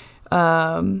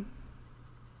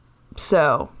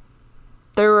 So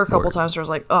there were a couple times where I was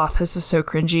like, oh, this is so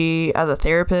cringy as a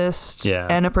therapist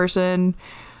and a person,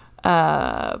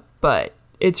 but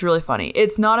it's really funny.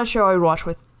 It's not a show I would watch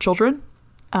with children.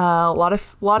 A lot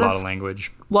of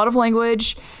language.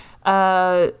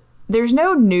 There's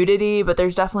no nudity, but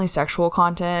there's definitely sexual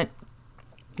content.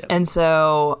 Yep. And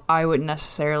so I wouldn't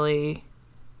necessarily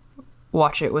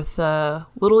watch it with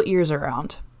little ears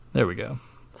around. There we go.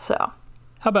 So.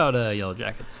 How about Yellow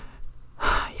Jackets?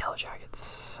 Yellow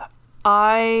Jackets.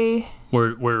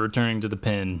 We're returning to the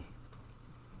pin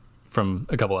from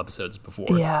a couple episodes before.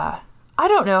 Yeah. I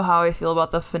don't know how I feel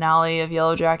about the finale of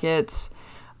Yellow Jackets.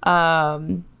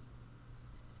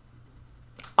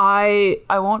 I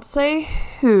won't say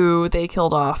who they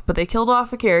killed off, but they killed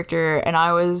off a character, and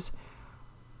I was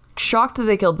shocked that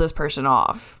they killed this person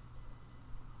off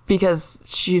because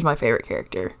she's my favorite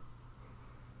character.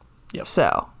 Yep.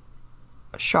 So,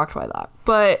 shocked by that.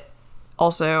 But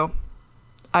also,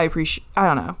 I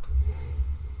don't know.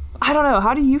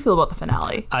 How do you feel about the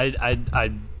finale?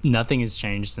 I nothing has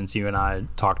changed since you and I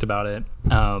talked about it.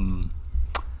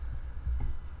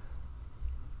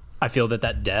 I feel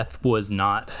that death was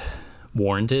not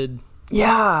warranted.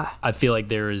 Yeah. I feel like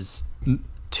there is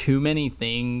too many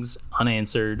things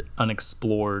unanswered,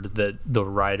 unexplored that the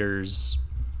writers'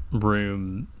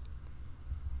 room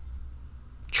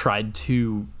tried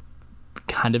to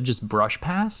kind of just brush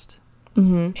past.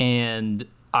 Mm-hmm. And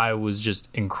I was just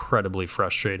incredibly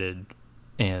frustrated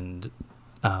and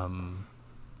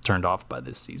turned off by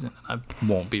this season. I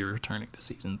won't be returning to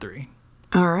season 3.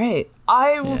 All right.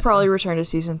 I will probably return to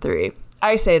season 3.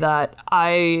 I say that.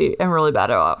 I am really bad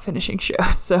about finishing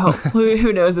shows, so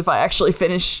who knows if I actually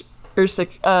finish or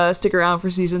stick around for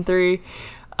season 3.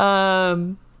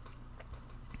 I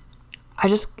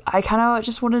kind of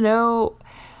just want to know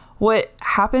what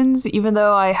happens, even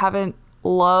though I haven't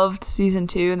loved season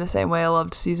 2 in the same way I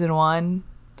loved season 1.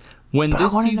 When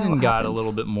this season got a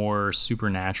little bit more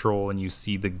supernatural and you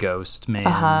see the ghost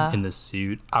man in the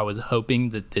suit, I was hoping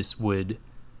that this would,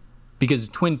 because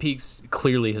Twin Peaks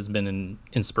clearly has been an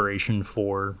inspiration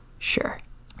for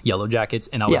Yellow Jackets,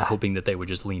 and I was hoping that they would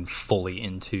just lean fully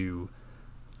into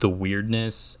the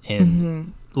weirdness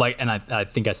and I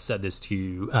think I said this to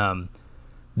you,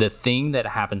 the thing that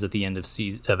happens at the end of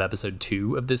episode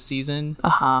 2 of this season,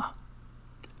 a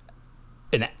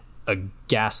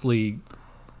ghastly,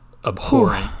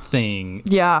 abhorrent thing.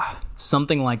 Yeah.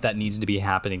 Something like that needs to be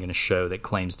happening in a show that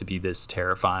claims to be this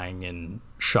terrifying and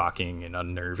shocking and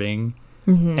unnerving.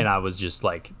 Mm-hmm. And I was just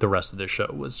like, the rest of the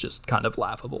show was just kind of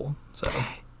laughable. So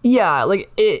yeah,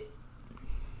 like it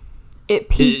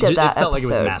peaked at that episode. It felt like it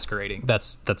was masquerading.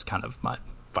 That's kind of my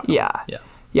final.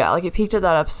 Yeah, like it peaked at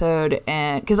that episode,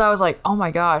 and because I was like, oh my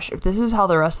gosh, if this is how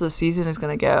the rest of the season is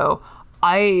going to go,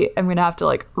 I am going to have to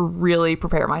like really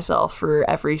prepare myself for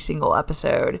every single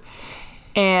episode.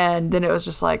 And then it was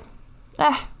just like,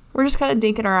 we're just kind of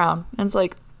dinking around. And it's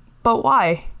like, but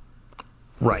why?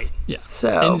 Right. Yeah.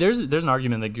 So, and there's an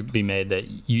argument that could be made that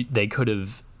they could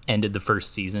have ended the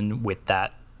first season with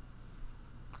that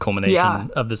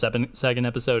culmination of the second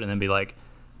episode, and then be like,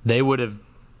 it would have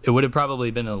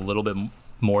probably been a little bit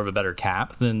more of a better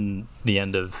cap than the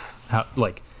end of how,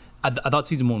 like, I thought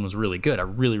season 1 was really good. I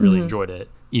really, really enjoyed it.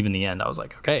 Even the end, I was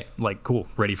like, okay, like, cool,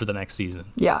 ready for the next season.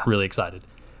 Yeah. Really excited.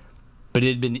 But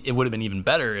it would have been even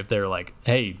better if they were like,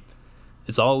 hey,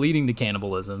 it's all leading to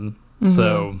cannibalism. Mm-hmm.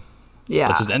 So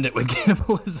let's just end it with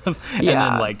cannibalism and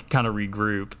then like kind of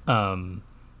regroup.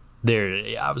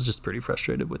 I was just pretty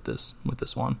frustrated with this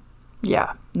one.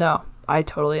 Yeah. No, I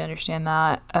totally understand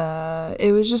that.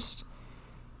 It was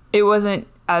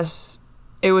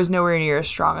nowhere near as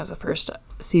strong as the first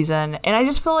season, and I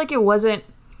just feel like it wasn't,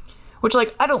 which,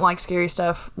 like, I don't like scary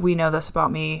stuff. We know this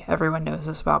about me. Everyone knows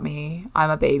this about me. I'm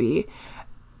a baby.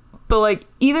 But like,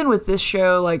 even with this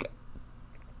show, like,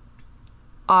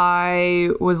 I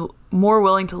was more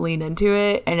willing to lean into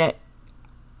it, and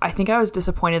I think I was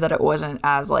disappointed that it wasn't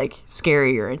as like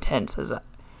scary or intense as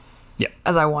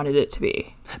I wanted it to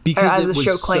be, because as the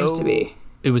show claims to be.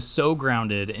 It was so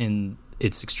grounded in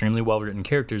its extremely well-written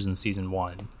characters in season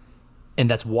 1. And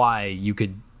that's why you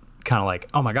could kind of like,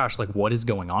 oh my gosh, like, what is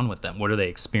going on with them? What are they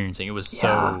experiencing? It was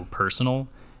so personal,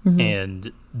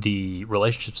 and the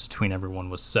relationships between everyone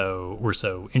were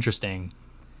so interesting.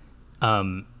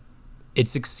 It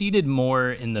succeeded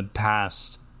more in the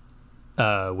past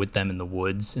with them in the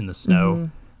woods, in the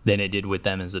snow, than it did with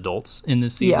them as adults in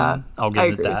this season. Yeah, I'll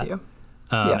give it that. With you.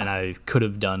 And I could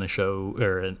have done a show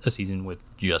or a season with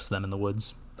just them in the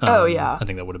woods. I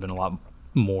think that would have been a lot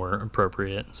more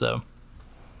appropriate. So,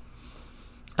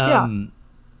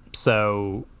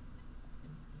 so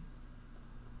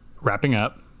wrapping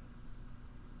up,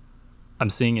 I'm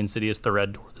seeing Insidious: The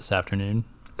Red Door this afternoon.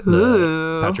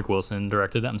 Patrick Wilson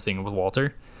directed it. I'm seeing it with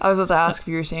Walter. I was about to ask if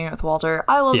you were seeing it with Walter.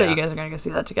 I love that you guys are going to go see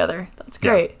that together. That's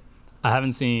great. I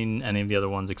haven't seen any of the other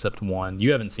ones except one.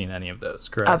 You haven't seen any of those,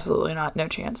 correct? Absolutely not. No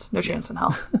chance. No chance in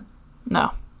hell.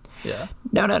 No. Yeah.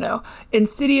 No.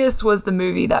 Insidious was the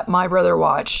movie that my brother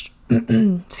watched.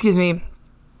 Excuse me.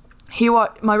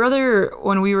 My brother,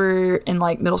 when we were in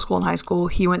like middle school and high school,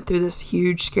 he went through this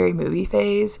huge scary movie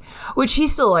phase, which he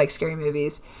still likes scary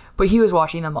movies, but he was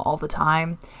watching them all the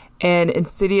time. And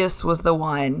Insidious was the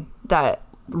one that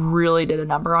really did a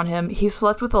number on him. He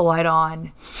slept with the light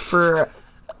on for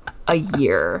a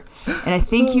year, and I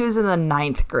think he was in the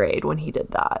 9th grade when he did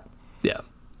that.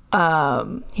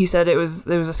 He said it was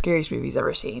the scariest movie he's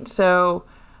ever seen, so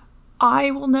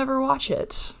I will never watch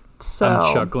it. So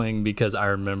I'm chuckling because I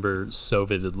remember so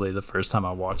vividly the first time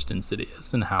I watched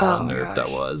Insidious and how unnerved I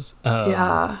was.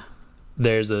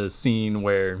 There's a scene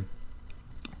where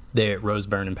Rose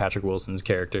Byrne and Patrick Wilson's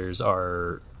characters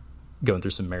are going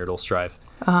through some marital strife,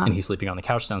 and he's sleeping on the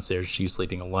couch downstairs, she's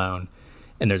sleeping alone.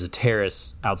 And there's a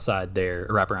terrace outside there, a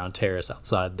wraparound terrace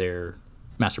outside their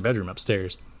master bedroom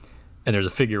upstairs, and there's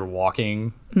a figure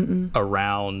walking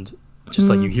around, just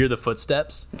like you hear the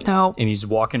footsteps. No. And he's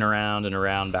walking around and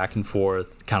around, back and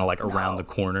forth, kind of like around the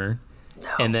corner. No.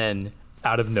 And then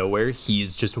out of nowhere,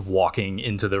 he's just walking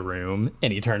into the room,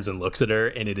 and he turns and looks at her,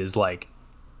 and it is like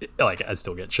I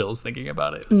still get chills thinking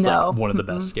about it. It's like one of the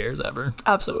best scares ever.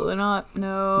 Absolutely not.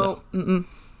 No.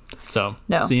 So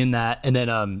seeing that, and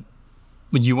then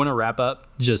when you want to wrap up,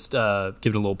 just give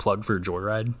it a little plug for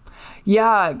Joyride.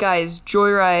 Yeah, guys,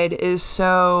 Joyride is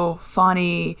so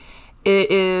funny.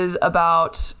 It is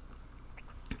about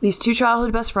these two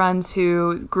childhood best friends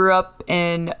who grew up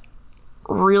in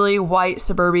really white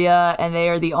suburbia, and they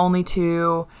are the only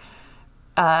two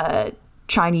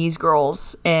Chinese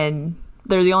girls, and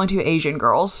they're the only two Asian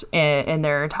girls in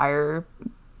their entire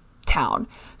town.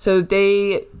 So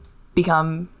they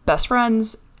become best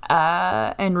friends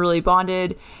and really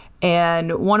bonded.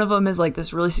 And one of them is like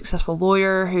this really successful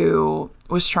lawyer who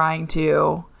was trying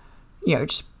to,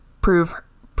 just prove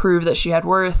that she had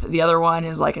worth. The other one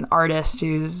is like an artist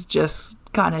who's just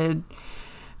kind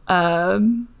of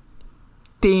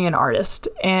being an artist.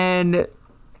 And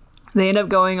they end up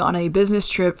going on a business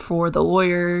trip for the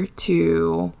lawyer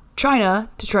to China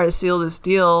to try to seal this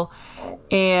deal.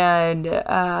 And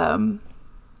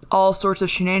all sorts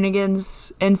of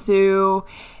shenanigans ensue.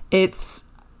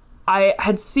 I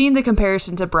had seen the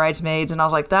comparison to Bridesmaids, and I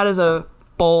was like, that is a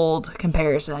bold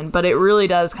comparison, but it really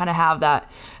does kind of have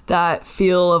that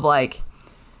feel of like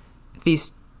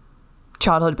these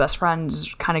childhood best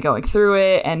friends kind of going through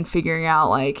it and figuring out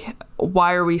like,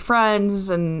 why are we friends,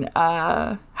 and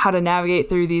how to navigate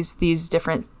through these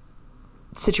different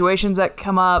situations that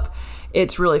come up.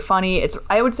 It's really funny.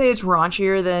 I would say it's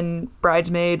raunchier than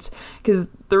Bridesmaids, because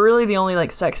they're really the only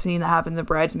like sex scene that happens in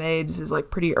Bridesmaids is like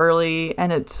pretty early,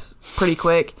 and it's pretty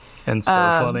quick and so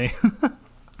funny.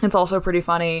 It's also pretty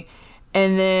funny.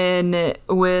 And then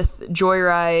with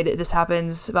Joyride, this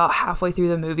happens about halfway through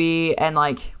the movie, and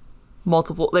like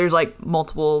there's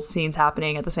multiple scenes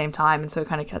happening at the same time, and so it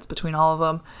kind of cuts between all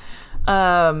of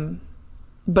them.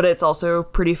 But it's also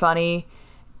pretty funny,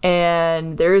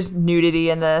 and there's nudity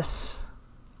in this,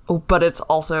 but it's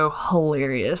also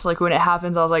hilarious. Like when it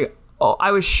happens, I was like, oh,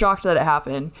 I was shocked that it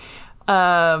happened.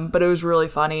 But it was really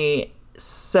funny.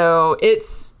 So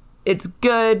it's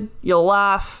good. You'll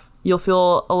laugh. You'll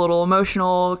feel a little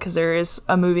emotional because there is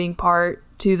a moving part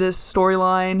to this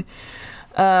storyline.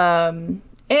 And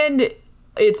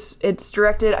it's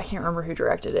directed, I can't remember who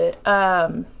directed it.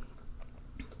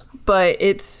 But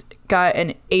it's got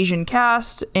an Asian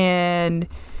cast, and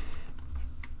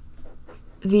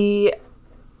the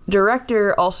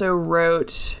director also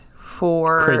wrote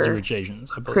for Crazy Rich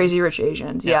Asians, I believe. Crazy Rich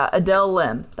Asians, yeah. Adele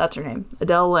Lim, that's her name.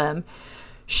 Adele Lim.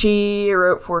 She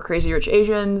wrote for Crazy Rich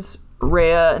Asians,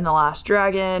 Raya and the Last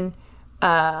Dragon,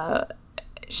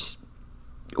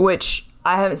 which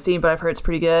I haven't seen, but I've heard it's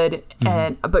pretty good.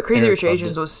 But Crazy Rich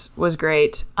Asians was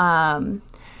great.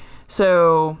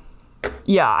 So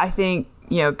yeah, I think,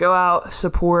 go out,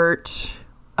 support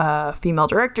female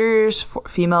directors,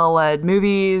 female-led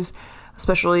movies,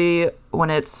 especially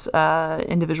when it's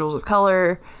individuals of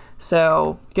color.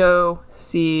 So go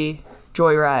see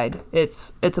Joyride.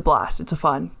 It's a blast. It's a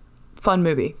fun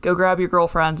movie. Go grab your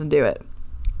girlfriends and do it.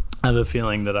 I have a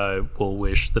feeling that I will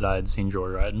wish that I had seen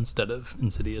Joyride instead of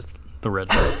Insidious, the Red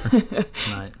Letter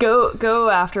tonight. Go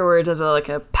afterwards as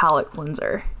a palate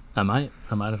cleanser. I might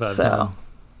if I have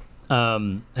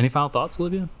time. Any final thoughts,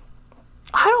 Olivia?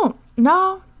 I don't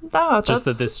know. No, just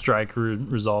that this strike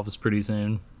resolves pretty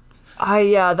soon.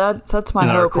 That's my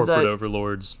and hope. Our corporate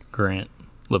overlords grant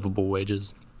livable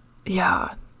wages.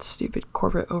 Yeah, stupid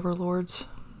corporate overlords.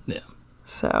 Yeah.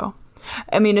 So,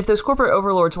 I mean, if those corporate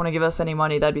overlords want to give us any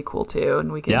money, that'd be cool too,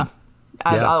 and we can. Yeah.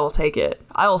 I will take it.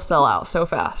 I will sell out so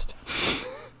fast.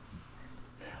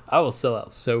 I will sell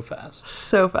out so fast.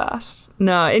 So fast.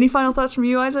 No. Any final thoughts from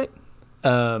you, Isaac?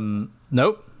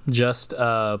 Nope. Just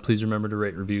please remember to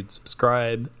rate, review, and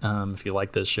subscribe. If you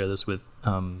like this, share this with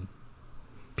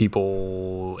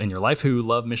people in your life who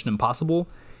love Mission Impossible.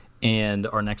 And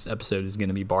our next episode is going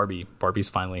to be Barbie. Barbie's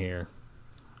finally here.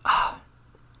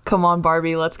 Come on,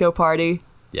 Barbie. Let's go party.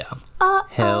 Yeah.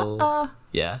 Hell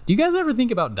yeah. Do you guys ever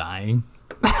think about dying?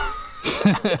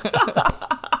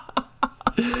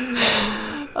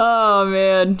 Oh,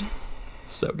 man.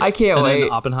 So good. I can't wait. And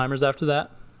then Oppenheimer's after that.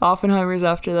 Oppenheimer's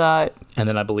after that. And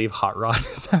then I believe Hot Rod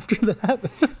is after that.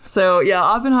 So, yeah,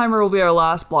 Oppenheimer will be our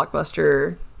last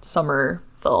blockbuster summer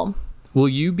film. Will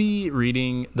you be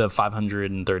reading the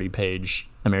 530-page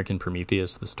American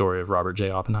Prometheus, the story of Robert J.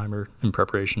 Oppenheimer, in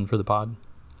preparation for the pod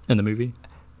and the movie?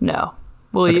 No.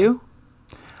 Will you?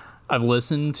 I've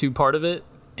listened to part of it,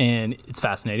 and it's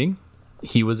fascinating.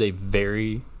 He was a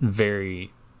very,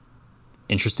 very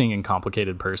interesting and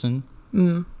complicated person.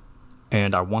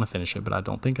 And I want to finish it, but I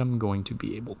don't think I'm going to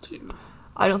be able to.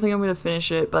 I don't think I'm going to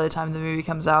finish it by the time the movie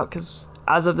comes out, because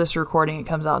as of this recording, it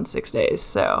comes out in 6 days.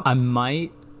 So I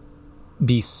might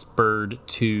be spurred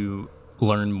to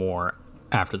learn more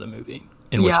after the movie,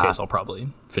 in which case I'll probably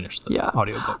finish the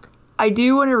audiobook. I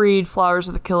do want to read Killers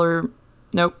of the Flower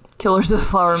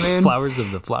Moon. Flowers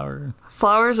of the Flower.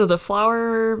 Flowers of the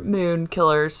Flower Moon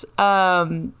Killers.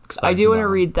 I do want to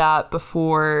read that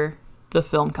before the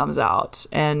film comes out.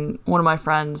 And one of my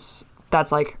friends,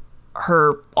 that's like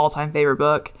her all-time favorite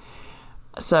book.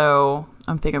 So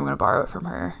I'm thinking I'm going to borrow it from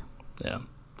her. Yeah.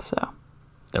 So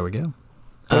there we go.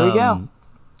 There we go.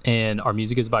 And our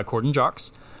music is by Cord and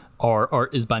Jocks. Our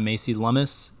art is by Macy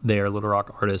Lummis. They are Little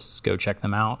Rock artists. Go check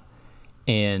them out.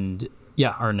 And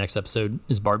yeah, our next episode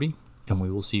is Barbie. And we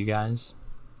will see you guys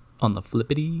on the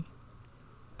flippity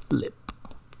flip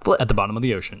at the bottom of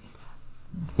the ocean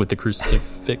with the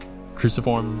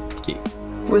cruciform key.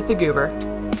 With the goober.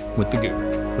 With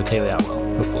Haley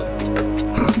Atwell, hopefully.